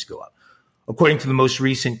 Prices go up. According to the most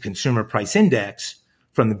recent Consumer Price Index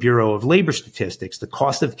from the Bureau of Labor Statistics, the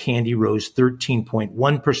cost of candy rose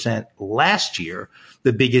 13.1% last year,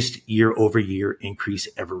 the biggest year-over-year increase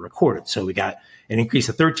ever recorded. So we got an increase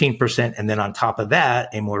of 13%, and then on top of that,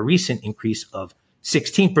 a more recent increase of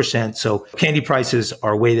 16%. So candy prices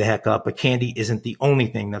are way the heck up, but candy isn't the only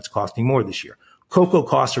thing that's costing more this year. Cocoa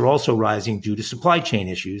costs are also rising due to supply chain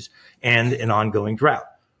issues and an ongoing drought.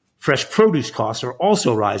 Fresh produce costs are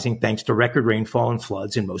also rising thanks to record rainfall and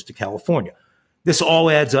floods in most of California. This all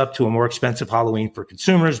adds up to a more expensive Halloween for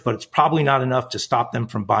consumers, but it's probably not enough to stop them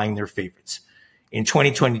from buying their favorites. In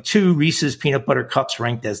 2022, Reese's Peanut Butter Cups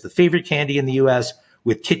ranked as the favorite candy in the U.S.,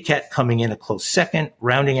 with Kit Kat coming in a close second.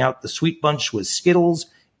 Rounding out the sweet bunch was Skittles,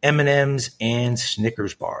 M&Ms, and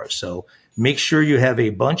Snickers bars. So make sure you have a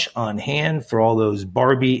bunch on hand for all those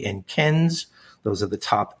Barbie and Kens. Those are the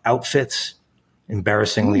top outfits,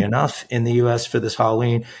 embarrassingly enough, in the U.S. for this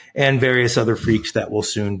Halloween, and various other freaks that will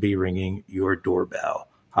soon be ringing your doorbell.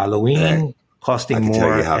 Halloween costing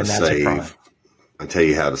more, and that's a crime. I'll tell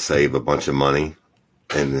you how to save a bunch of money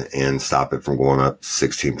and stop it from going up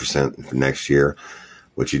 16% for next year.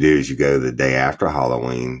 What you do is you go the day after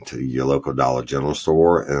Halloween to your local Dollar General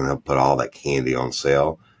store, and they'll put all that candy on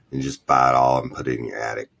sale, and you just buy it all and put it in your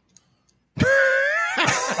attic.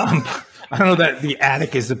 I don't know that the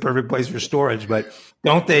attic is the perfect place for storage, but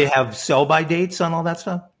don't they have sell-by dates on all that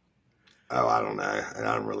stuff? Oh, I don't know. I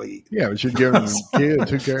don't really. Yeah, we should give them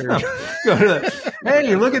kids. Who cares?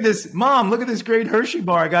 Hey, look at this. Mom, look at this great Hershey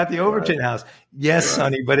bar I got at the Overton house. Yes,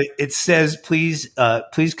 Sonny, but it says please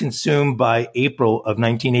consume by April of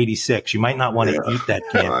 1986. You might not want to eat that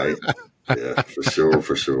candy. Right. Yeah,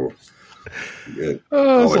 for sure. Good.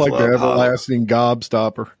 Oh, it's like the everlasting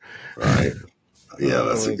gobstopper. Right. Yeah,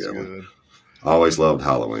 that's a good one. Always loved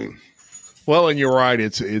Halloween. Well, and you're right.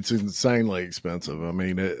 It's insanely expensive. I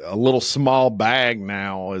mean, a little small bag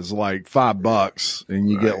now is like $5, and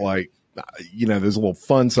you get like, there's a little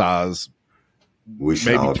fun size. We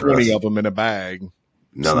should maybe 20 of them in a bag.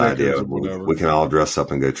 Another idea. We can all dress up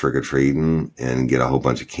and go trick or treating and get a whole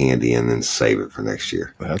bunch of candy and then save it for next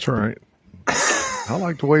year. That's right. I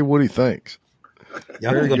like the way Woody thinks. Yeah,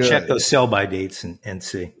 I'm going to go check those sell-by dates and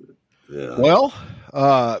see. Yeah. Well,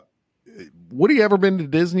 Woody, ever been to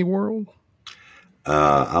Disney World?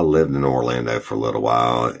 I lived in Orlando for a little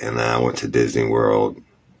while, and I went to Disney World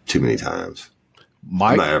too many times.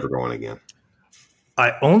 Mike? I'm not ever going again.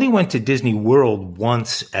 I only went to Disney World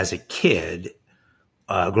once as a kid,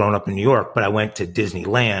 growing up in New York, but I went to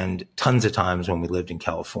Disneyland tons of times when we lived in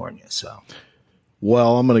California. So,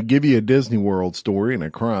 well, I'm going to give you a Disney World story and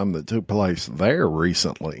a crime that took place there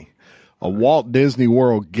recently. A Walt Disney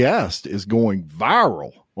World guest is going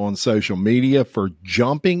viral on social media for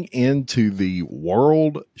jumping into the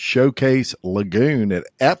World Showcase Lagoon at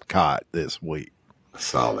Epcot this week. I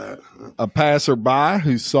saw that. A passerby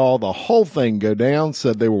who saw the whole thing go down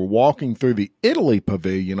said they were walking through the Italy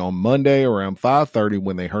pavilion on Monday around 5:30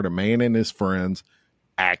 when they heard a man and his friends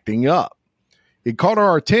acting up. It caught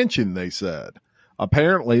our attention, they said.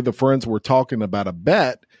 Apparently, the friends were talking about a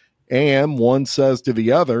bet, and one says to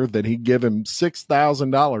the other that he'd give him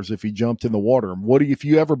 $6,000 if he jumped in the water. And Woody, if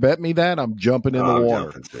you ever bet me that, I'm jumping in the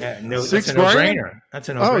water. Yeah, that's a no-brainer. That's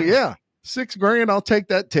a no-brainer. Oh, yeah. $6,000. I'll take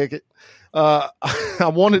that ticket. I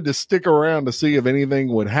wanted to stick around to see if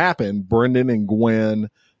anything would happen. Brendan and Gwen,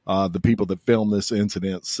 the people that filmed this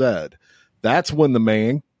incident, said. That's when the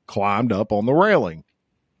man climbed up on the railing.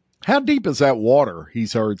 How deep is that water?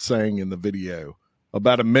 He's heard saying in the video.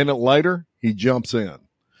 About a minute later, he jumps in.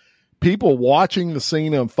 People watching the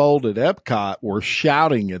scene unfold at Epcot were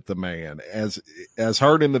shouting at the man, as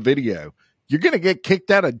heard in the video. You're going to get kicked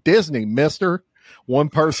out of Disney, mister. One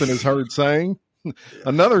person is heard saying.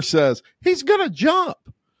 Another says, he's going to jump.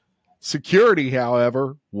 Security,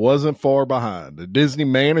 however, wasn't far behind. The Disney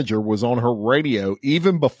manager was on her radio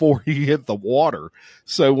even before he hit the water.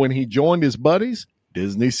 So when he joined his buddies,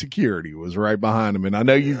 Disney security was right behind him. And I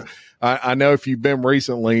know I know if you've been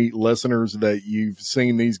recently, listeners, that you've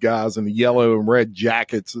seen these guys in the yellow and red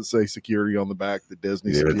jackets that say security on the back, the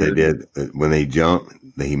Disney security. But they did. When they jumped,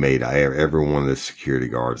 he made every one of the security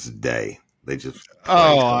guards a day. They just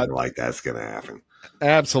like that's going to happen.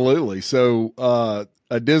 Absolutely. So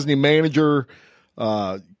a Disney manager,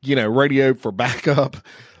 radioed for backup,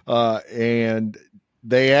 and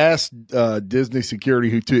they asked Disney security,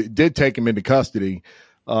 who did take him into custody,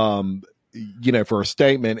 for a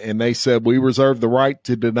statement, and they said, we reserve the right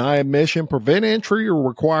to deny admission, prevent entry, or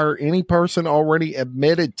require any person already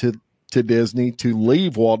admitted to Disney to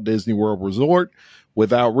leave Walt Disney World Resort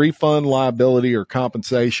without refund, liability, or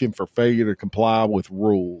compensation for failure to comply with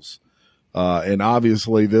rules. And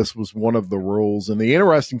obviously this was one of the rules. And the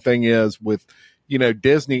interesting thing is with,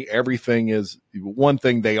 Disney, everything is one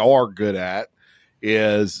thing they are good at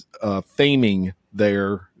is theming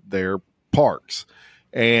their parks.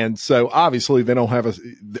 And so obviously they don't have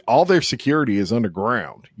all their security is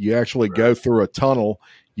underground. You actually go through a tunnel,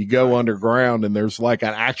 you go underground, and there's like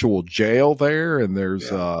an actual jail there. And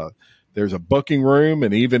there's a booking room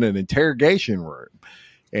and even an interrogation room.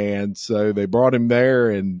 And so they brought him there,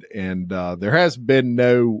 and there has been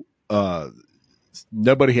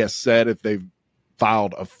nobody has said if they've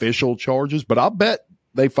filed official charges, but I'll bet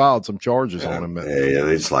they filed some charges on him. Yeah,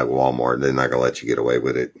 they just like Walmart. They're not going to let you get away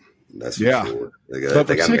with it. That's for sure. But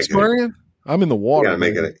for $6 grand, I'm in the water.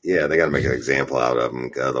 They got to make an example out of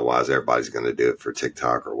them. Otherwise, everybody's going to do it for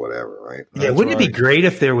TikTok or whatever, right? Yeah, wouldn't it be great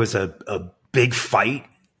if there was a big fight?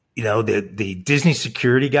 You know, the Disney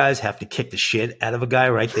security guys have to kick the shit out of a guy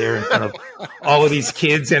right there in front of all of these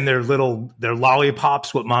kids and their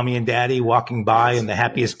lollipops with mommy and daddy walking by in the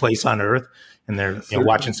happiest place on earth. And they're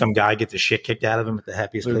watching some guy get the shit kicked out of him at the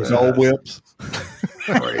happiest place. Dole whips.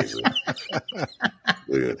 Crazy.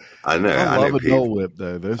 Dude, I love know a Dole whip,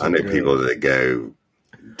 though. I know people that go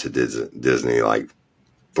to Disney like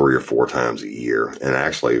 3 or 4 times a year. And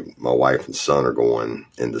actually, my wife and son are going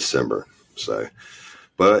in December. So,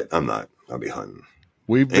 but I'm not. I'll be hunting.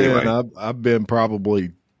 I've been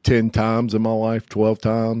probably 10 times in my life, 12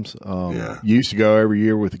 times. Used to go every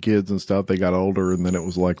year with the kids and stuff. They got older, and then it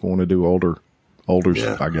was like, I want to do older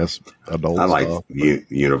I guess, adult I like stuff.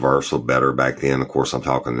 Universal better back then. Of course, I'm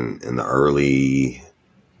talking in the early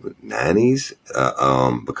 90s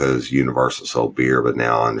because Universal sold beer, but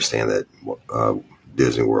now I understand that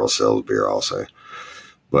Disney World sells beer also.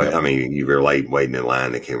 But, I mean, you were waiting in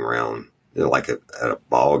line that came around like at a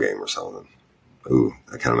ball game or something. Ooh,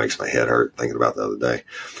 that kind of makes my head hurt thinking about the other day.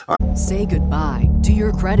 Say goodbye to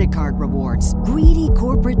your credit card rewards. Greedy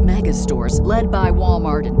corporate mega stores, led by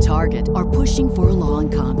Walmart and Target, are pushing for a law in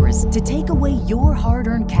Congress to take away your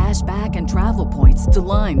hard-earned cash back and travel points to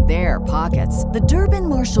line their pockets. The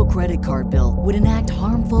Durbin-Marshall credit card bill would enact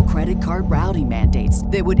harmful credit card routing mandates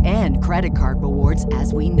that would end credit card rewards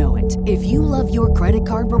as we know it. If you love your credit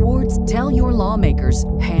card rewards, tell your lawmakers,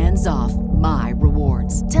 hands off my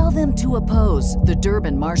rewards. Tell them to oppose the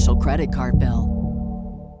Durbin-Marshall credit card bill.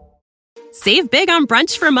 Save big on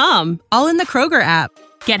brunch for mom, all in the Kroger app.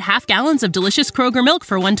 Get half gallons of delicious Kroger milk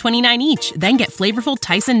for $1.29 each. Then get flavorful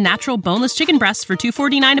Tyson natural boneless chicken breasts for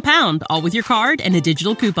 $2.49 a pound, all with your card and a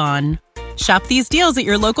digital coupon. Shop these deals at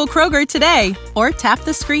your local Kroger today, or tap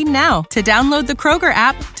the screen now to download the Kroger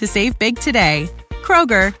app to save big today.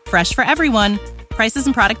 Kroger, fresh for everyone. Prices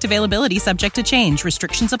and product availability subject to change.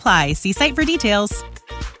 Restrictions apply. See site for details.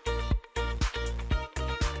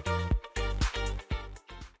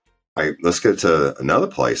 All right, let's get to another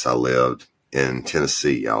place I lived in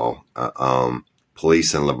Tennessee, y'all.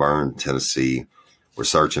 Police in Laverne, Tennessee, were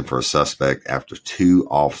searching for a suspect after 2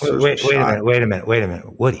 officers. Wait a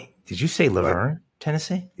minute. Woody, did you say Laverne,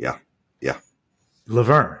 Tennessee? Yeah.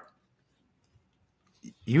 Laverne.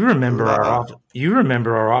 You remember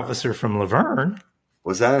our officer from Laverne?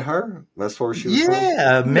 Was that her? That's where she was from?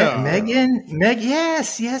 Yeah, Megan.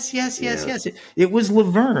 Yes. It was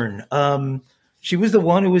Laverne. She was the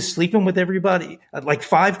one who was sleeping with everybody. Like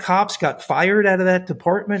 5 cops got fired out of that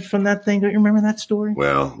department from that thing. Don't you remember that story?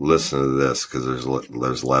 Well, listen to this because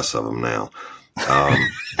there's less of them now.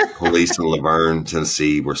 Police in Laverne,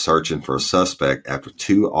 Tennessee were searching for a suspect after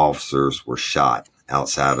 2 officers were shot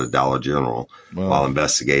outside of Dollar General while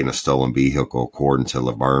investigating a stolen vehicle, according to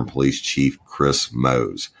Laverne Police Chief Chris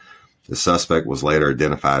Mose. The suspect was later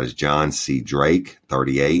identified as John C. Drake,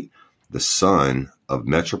 38, the son of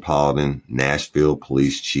Metropolitan Nashville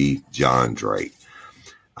Police Chief John Drake.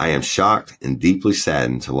 I am shocked and deeply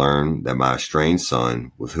saddened to learn that my estranged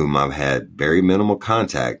son, with whom I've had very minimal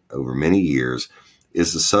contact over many years,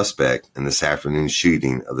 is the suspect in this afternoon's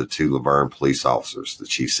shooting of the 2 Laverne police officers, the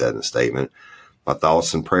chief said in a statement. My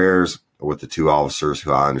thoughts and prayers are with the 2 officers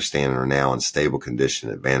who I understand are now in stable condition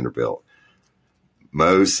at Vanderbilt.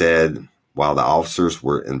 Mose said while the officers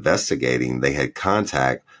were investigating, they had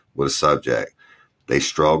contact with a subject. They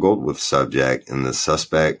struggled with the subject, and the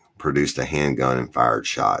suspect produced a handgun and fired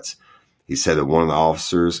shots. He said that one of the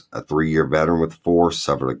officers, a 3-year veteran with the force,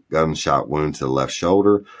 suffered a gunshot wound to the left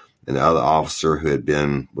shoulder, and the other officer, who had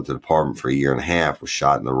been with the department for a year and a half, was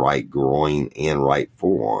shot in the right groin and right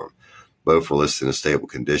forearm. Both were listed in stable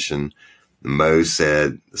condition. Mose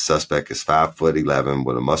said the suspect is 5'11"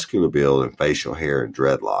 with a muscular build and facial hair and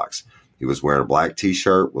dreadlocks. He was wearing a black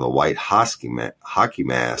T-shirt with a white hockey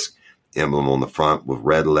mask emblem on the front with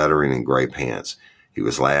red lettering and gray pants. He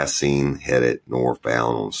was last seen headed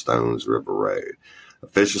northbound on Stones River Road.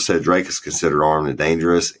 Officials said Drake is considered armed and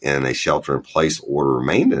dangerous, and a shelter-in-place order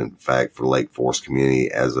remained in effect for Lake Forest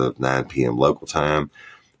community as of 9 p.m. local time.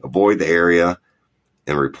 Avoid the area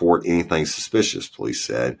and report anything suspicious, police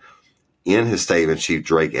said. In his statement, Chief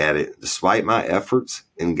Drake added, despite my efforts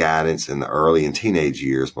and guidance in the early and teenage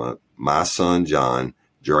years, my son, John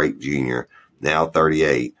Drake Jr., now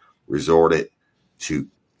 38, resorted to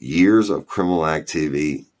years of criminal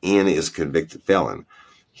activity and is a convicted felon.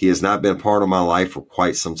 He has not been part of my life for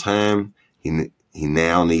quite some time. He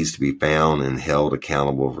now needs to be found and held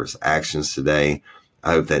accountable for his actions today.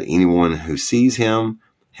 I hope that anyone who sees him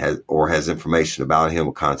has information about him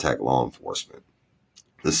will contact law enforcement.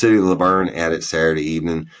 The city of Laverne added Saturday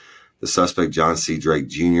evening, the suspect, John C. Drake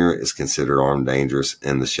Jr., is considered armed and dangerous,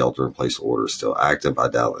 and the shelter-in-place order is still active. I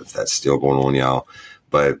doubt if that's still going on, y'all.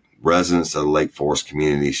 But residents of the Lake Forest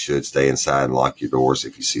community should stay inside and lock your doors.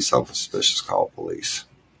 If you see something suspicious, call police.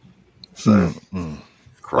 So,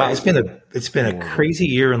 crazy. Wow, it's been a crazy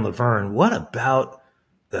year in Laverne. What about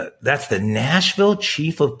that's the Nashville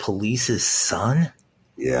chief of police's son?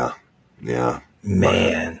 Yeah.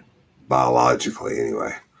 Man. Biologically,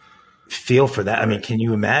 anyway. Feel for that. I mean, can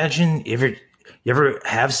you imagine you ever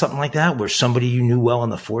have something like that where somebody you knew well in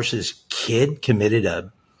the force's kid committed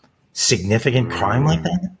a significant crime like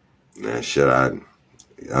that? Yeah, shit.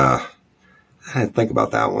 I had to think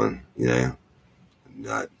about that one.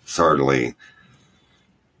 Certainly,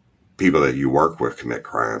 people that you work with commit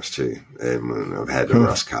crimes too, and I've had to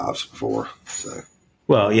arrest cops before. So,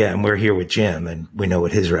 well, yeah, and we're here with Jim, and we know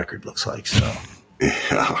what his record looks like. So,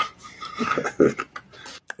 yeah.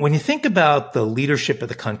 When you think about the leadership of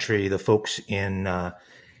the country, the folks in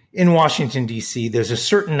Washington, D.C., there's a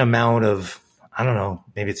certain amount of, I don't know,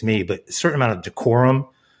 maybe it's me, but a certain amount of decorum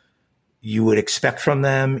you would expect from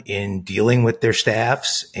them in dealing with their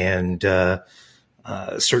staffs, and a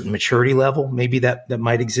certain maturity level maybe that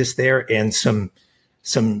might exist there. And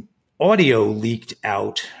some audio leaked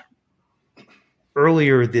out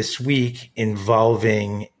earlier this week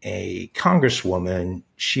involving a Congresswoman,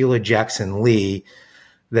 Sheila Jackson Lee,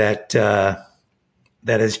 that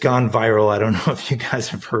has gone viral. I don't know if you guys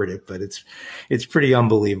have heard it, but it's pretty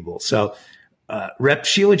unbelievable. So Rep.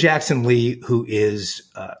 Sheila Jackson Lee, who is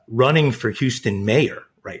running for Houston mayor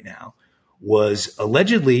right now, was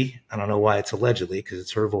allegedly, I don't know why it's allegedly because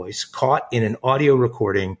it's her voice, caught in an audio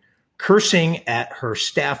recording cursing at her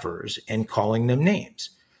staffers and calling them names.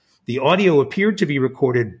 The audio appeared to be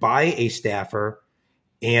recorded by a staffer,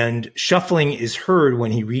 and shuffling is heard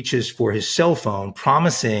when he reaches for his cell phone,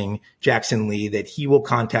 promising Jackson Lee that he will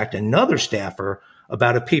contact another staffer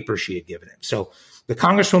about a paper she had given him. So the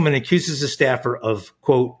Congresswoman accuses the staffer of,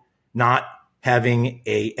 quote, not having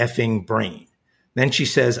a effing brain. Then she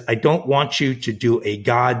says, I don't want you to do a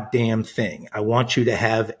goddamn thing. I want you to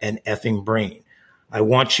have an effing brain. I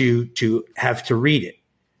want you to have to read it.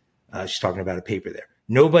 She's talking about a paper there.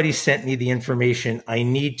 Nobody sent me the information I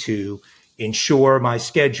need to ensure my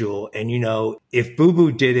schedule. And, if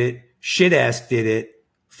boo-boo did it, shit-ass did it,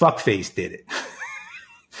 fuckface did it.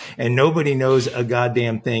 And nobody knows a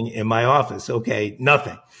goddamn thing in my office. Okay,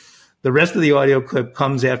 nothing. The rest of the audio clip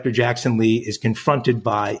comes after Jackson Lee is confronted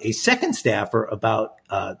by a second staffer about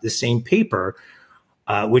the same paper,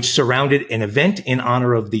 which surrounded an event in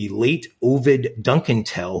honor of the late Ovid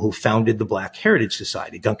Duncantel, who founded the Black Heritage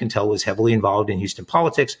Society. Duncantel was heavily involved in Houston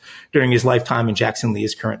politics during his lifetime, and Jackson Lee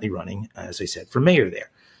is currently running, as I said, for mayor there.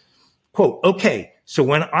 Quote, okay, so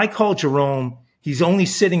when I call Jerome, he's only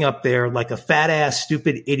sitting up there like a fat-ass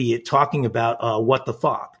stupid idiot talking about what the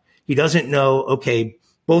fuck. He doesn't know, okay,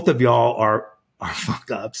 both of y'all are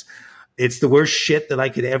fuck-ups. It's the worst shit that I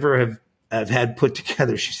could ever have had put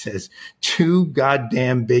together, she says. Two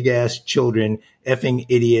goddamn big-ass children, effing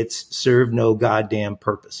idiots, serve no goddamn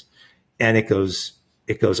purpose. And it goes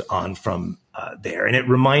on from there. And it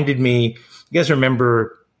reminded me, you guys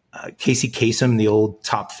remember Casey Kasem, the old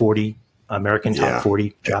top 40, American top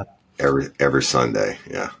 40 job? Every Sunday,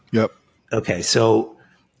 yeah. Yep. Okay, so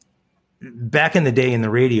back in the day in the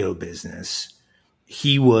radio business,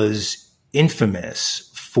 he was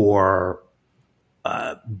infamous for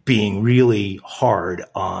being really hard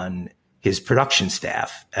on his production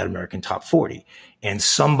staff at American Top 40. And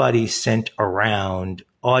somebody sent around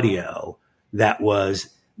audio that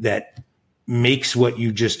makes what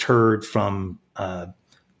you just heard from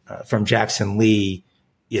Jackson Lee,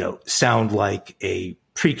 sound like a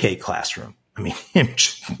pre-K classroom. I mean,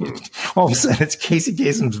 all of a sudden it's Casey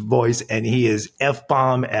Kasem's voice, and he is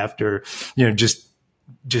F-bomb after, just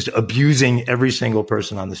abusing every single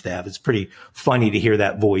person on the staff. It's pretty funny to hear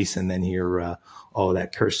that voice and then hear all of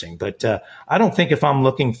that cursing. But I don't think if I'm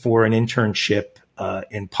looking for an internship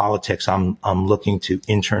in politics, I'm looking to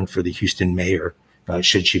intern for the Houston mayor,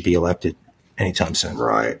 should she be elected anytime soon.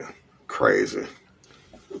 Right. Crazy.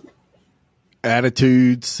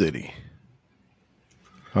 Attitude City.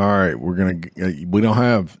 All right, we don't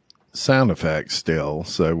have sound effects still,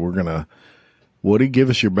 so we're gonna. Woody, give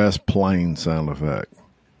us your best plane sound effect.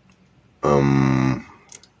 I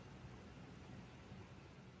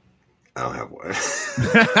don't have one.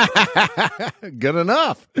 Good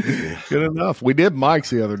enough. Good enough. We did Mike's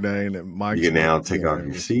the other day, and Mike's. You can now take off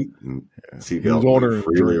your seat and seatbelt ordering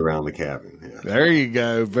freely around the cabin. Yeah. There you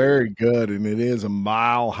go. Very good. And it is a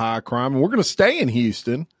mile high crime. And we're going to stay in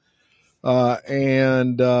Houston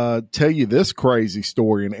and tell you this crazy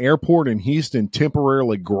story. An airport in Houston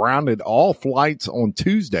temporarily grounded all flights on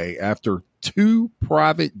Tuesday after 2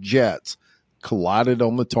 private jets collided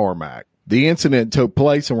on the tarmac. The incident took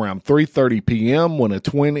place around 3:30 p.m. when a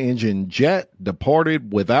twin-engine jet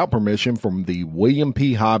departed without permission from the William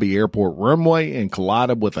P. Hobby Airport runway and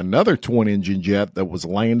collided with another twin-engine jet that was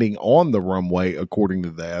landing on the runway, according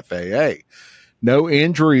to the FAA. No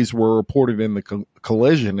injuries were reported in the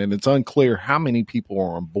collision, and it's unclear how many people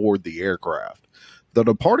are on board the aircraft. The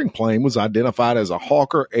departing plane was identified as a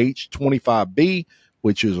Hawker H-25B,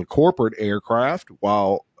 which is a corporate aircraft,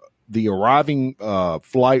 while the arriving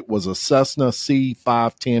flight was a Cessna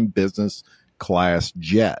C-510 business class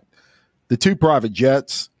jet. The 2 private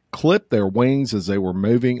jets clipped their wings as they were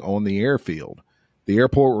moving on the airfield. The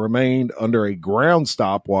airport remained under a ground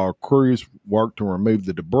stop while crews worked to remove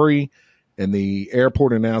the debris, and the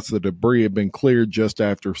airport announced the debris had been cleared just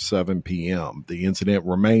after 7 p.m. The incident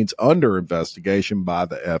remains under investigation by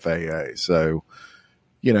the FAA. So,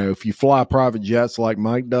 if you fly private jets like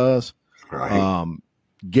Mike does, Right.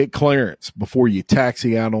 Get clearance before you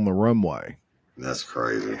taxi out on the runway. That's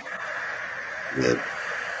crazy. Yeah.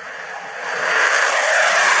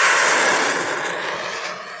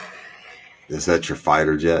 Is that your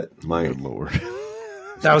fighter jet, Mike? Good Lord.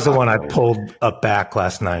 That was the one I pulled up back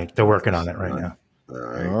last night. They're working on it right now. All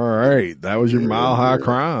right. That was your mile high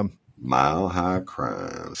crime. Mile high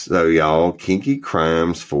crime. So, y'all, kinky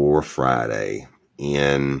crimes for Friday.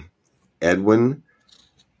 And Edwin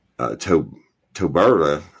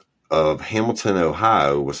Toberta of Hamilton,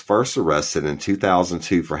 Ohio, was first arrested in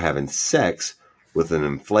 2002 for having sex with an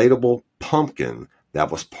inflatable pumpkin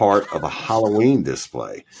that was part of a Halloween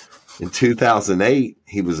display. In 2008,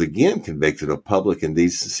 he was again convicted of public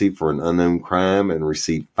indecency for an unknown crime and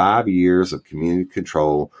received 5 years of community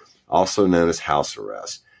control, also known as house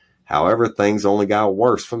arrest. However, things only got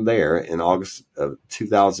worse from there. In August of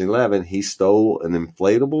 2011, he stole an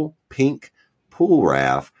inflatable pink pool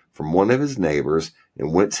raft from one of his neighbors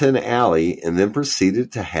and went to an alley and then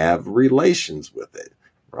proceeded to have relations with it,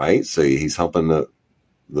 right? So he's humping the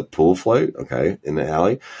pool float, okay, in the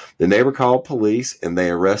alley. The neighbor called police and they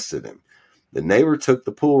arrested him. The neighbor took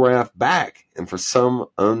the pool raft back and for some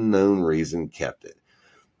unknown reason kept it.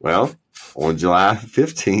 Well, on July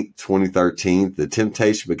 15th, 2013, the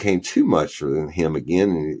temptation became too much for him again,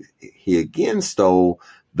 and he again stole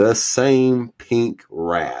the same pink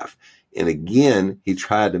raft. And again, he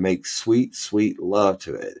tried to make sweet, sweet love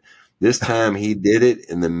to it. This time he did it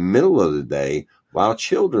in the middle of the day while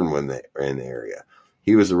children were in the area.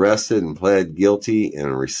 He was arrested and pled guilty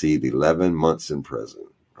and received 11 months in prison,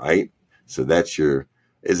 right? So that's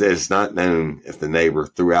it's not known if the neighbor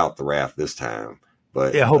threw out the raft this time.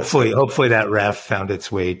 But yeah, hopefully that raft found its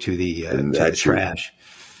way to the trash.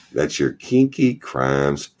 That's your kinky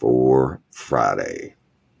crimes for Friday.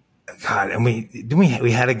 God, and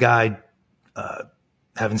we had a guy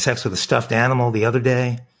having sex with a stuffed animal the other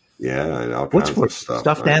day. Yeah, and all kinds of stuff.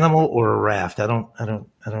 Stuffed animal or a raft? I don't know.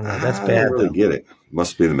 That's bad. I don't really get it.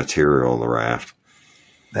 Must be the material on the raft.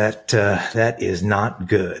 That is not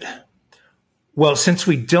good. Well, since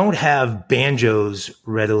we don't have banjos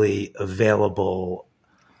readily available,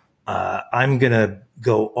 I'm gonna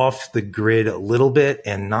go off the grid a little bit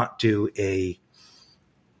and not do a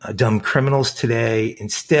dumb criminals today.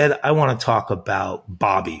 Instead, I want to talk about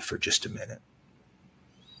Bobby for just a minute.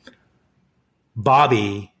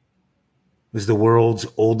 Bobby was the world's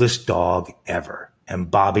oldest dog ever, and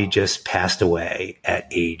Bobby just passed away at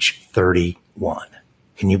age 31.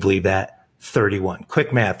 Can you believe that? 31.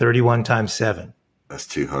 Quick math, 31 times 7. That's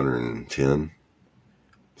 210.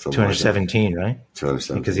 217, right?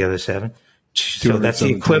 217. Because the other 7. So that's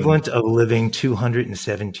the equivalent of living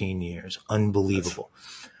 217 years. Unbelievable.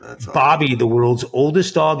 That's Bobby, the world's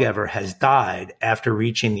oldest dog ever, has died after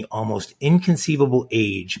reaching the almost inconceivable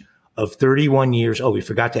age of 31 years. Oh, we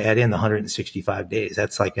forgot to add in the 165 days.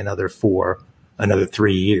 That's like another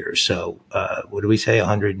 3 years. So what do we say?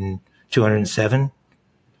 207?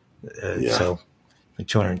 Yeah. So like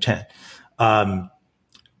 210. And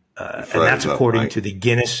that's according to the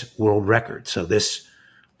Guinness World Record. So this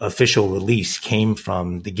official release came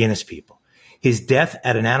from the Guinness people. His death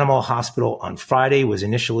at an animal hospital on Friday was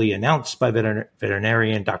initially announced by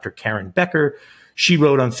veterinarian Dr. Karen Becker. She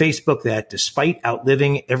wrote on Facebook that despite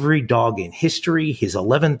outliving every dog in history, his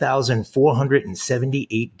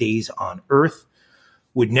 11,478 days on Earth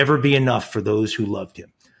would never be enough for those who loved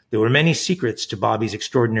him. There were many secrets to Bobby's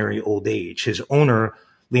extraordinary old age. His owner,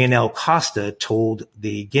 Lionel Costa, told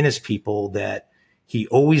the Guinness people that he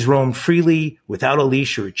always roamed freely without a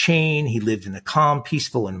leash or a chain. He lived in a calm,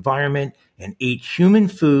 peaceful environment and ate human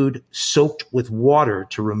food soaked with water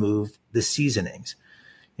to remove the seasonings.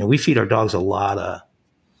 You know, we feed our dogs a lot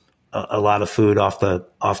of food off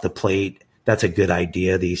the plate. That's a good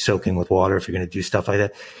idea, the soaking with water, if you're going to do stuff like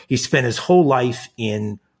that. He spent his whole life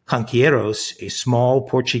in Conqueiros, a small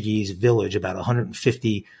Portuguese village about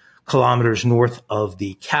 150 kilometers north of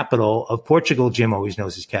the capital of Portugal. Jim always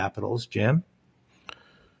knows his capitals. Jim?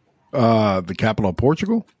 The capital of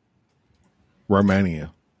Portugal?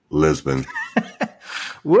 Romania. Lisbon.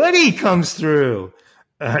 Woody comes through.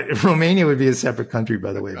 Romania would be a separate country,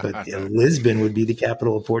 by the way, but Lisbon would be the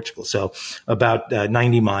capital of Portugal. So about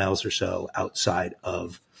 90 miles or so outside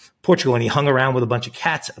of Portugal. And he hung around with a bunch of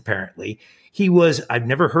cats, apparently. He was, I've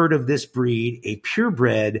never heard of this breed, a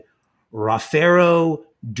purebred Rafeiro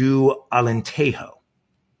do Alentejo,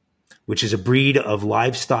 which is a breed of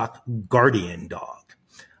livestock guardian dog.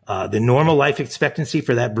 The normal life expectancy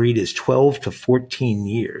for that breed is 12 to 14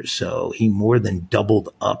 years. So he more than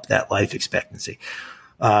doubled up that life expectancy.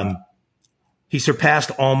 He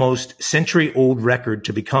surpassed almost century-old record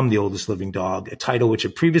to become the oldest living dog, a title which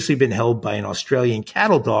had previously been held by an Australian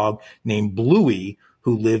cattle dog named Bluey,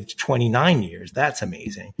 who lived 29 years. That's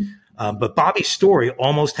amazing. But Bobby's story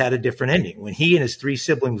almost had a different ending. When he and his three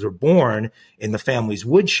siblings were born in the family's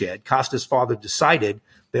woodshed, Costa's father decided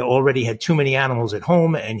they already had too many animals at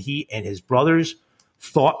home, and he and his brothers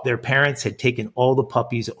thought their parents had taken all the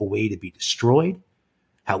puppies away to be destroyed.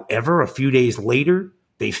 However, a few days later,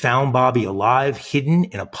 they found Bobby alive, hidden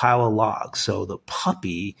in a pile of logs. So the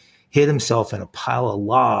puppy hid himself in a pile of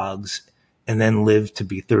logs and then lived to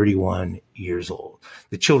be 31 years old.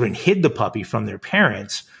 The children hid the puppy from their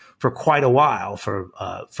parents for quite a while, for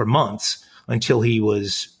months, until he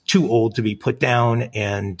was too old to be put down.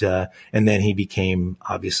 And then he became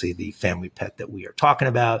obviously the family pet that we are talking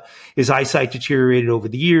about. His eyesight deteriorated over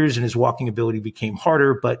the years and his walking ability became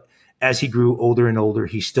harder. But as he grew older and older,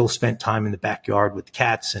 he still spent time in the backyard with the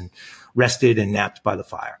cats and rested and napped by the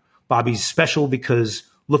fire. Bobby's special because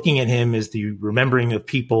looking at him is the remembering of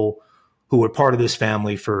people who were part of this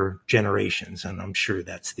family for generations. And I'm sure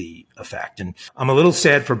that's the effect. And I'm a little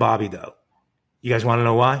sad for Bobby, though. You guys want to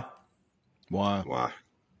know why? Why?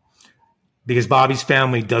 Because Bobby's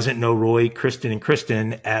family doesn't know Roy, Kristen, and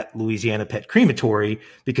Kristen at Louisiana Pet Crematory,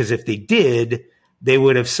 because if they did, they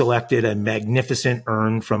would have selected a magnificent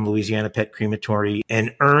urn from Louisiana Pet Crematory,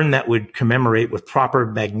 an urn that would commemorate with proper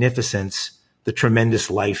magnificence the tremendous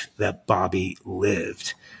life that Bobby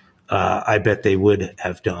lived. I bet they would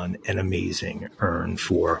have done an amazing urn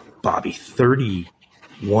for Bobby.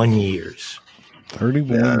 31 years.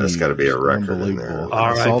 31 Yeah, that's got to be a record in there.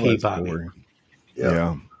 R.I.P. Bobby.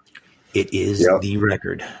 Yeah. It is the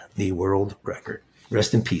record, the world record.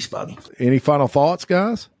 Rest in peace, Bobby. Any final thoughts,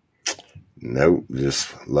 guys? Nope.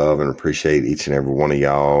 Just love and appreciate each and every one of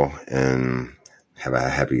y'all, and have a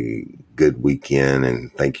happy, good weekend.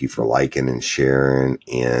 And thank you for liking and sharing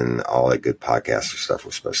and all that good podcast stuff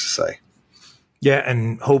we're supposed to say. Yeah.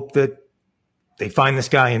 And hope that they find this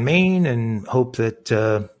guy in Maine, and hope that,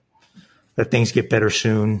 that things get better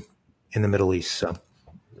soon in the Middle East. So,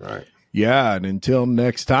 right. Yeah. And until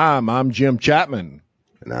next time, I'm Jim Chapman.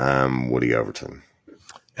 And I'm Woody Overton.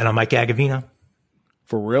 And I'm Mike Agavino.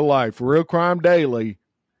 For Real Life, Real Crime Daily.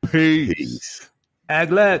 Peace.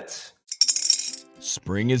 Aglets.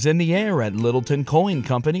 Spring is in the air at Littleton Coin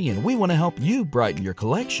Company, and we want to help you brighten your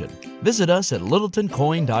collection. Visit us at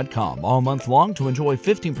littletoncoin.com all month long to enjoy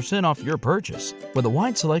 15% off your purchase. With a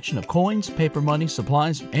wide selection of coins, paper money,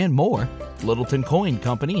 supplies, and more, Littleton Coin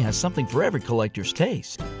Company has something for every collector's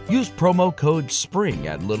taste. Use promo code SPRING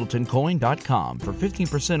at littletoncoin.com for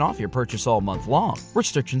 15% off your purchase all month long.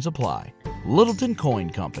 Restrictions apply. Littleton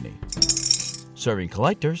Coin Company. Serving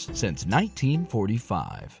collectors since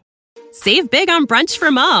 1945. Save big on brunch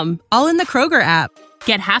for mom, all in the Kroger app.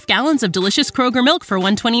 Get half gallons of delicious Kroger milk for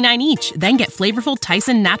 $1.29 each. Then get flavorful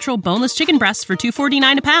Tyson natural boneless chicken breasts for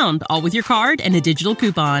 $2.49 a pound, all with your card and a digital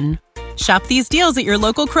coupon. Shop these deals at your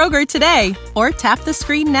local Kroger today, or tap the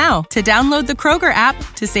screen now to download the Kroger app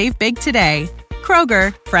to save big today.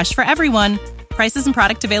 Kroger, fresh for everyone. Prices and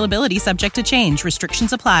product availability subject to change.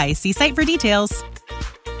 Restrictions apply. See site for details.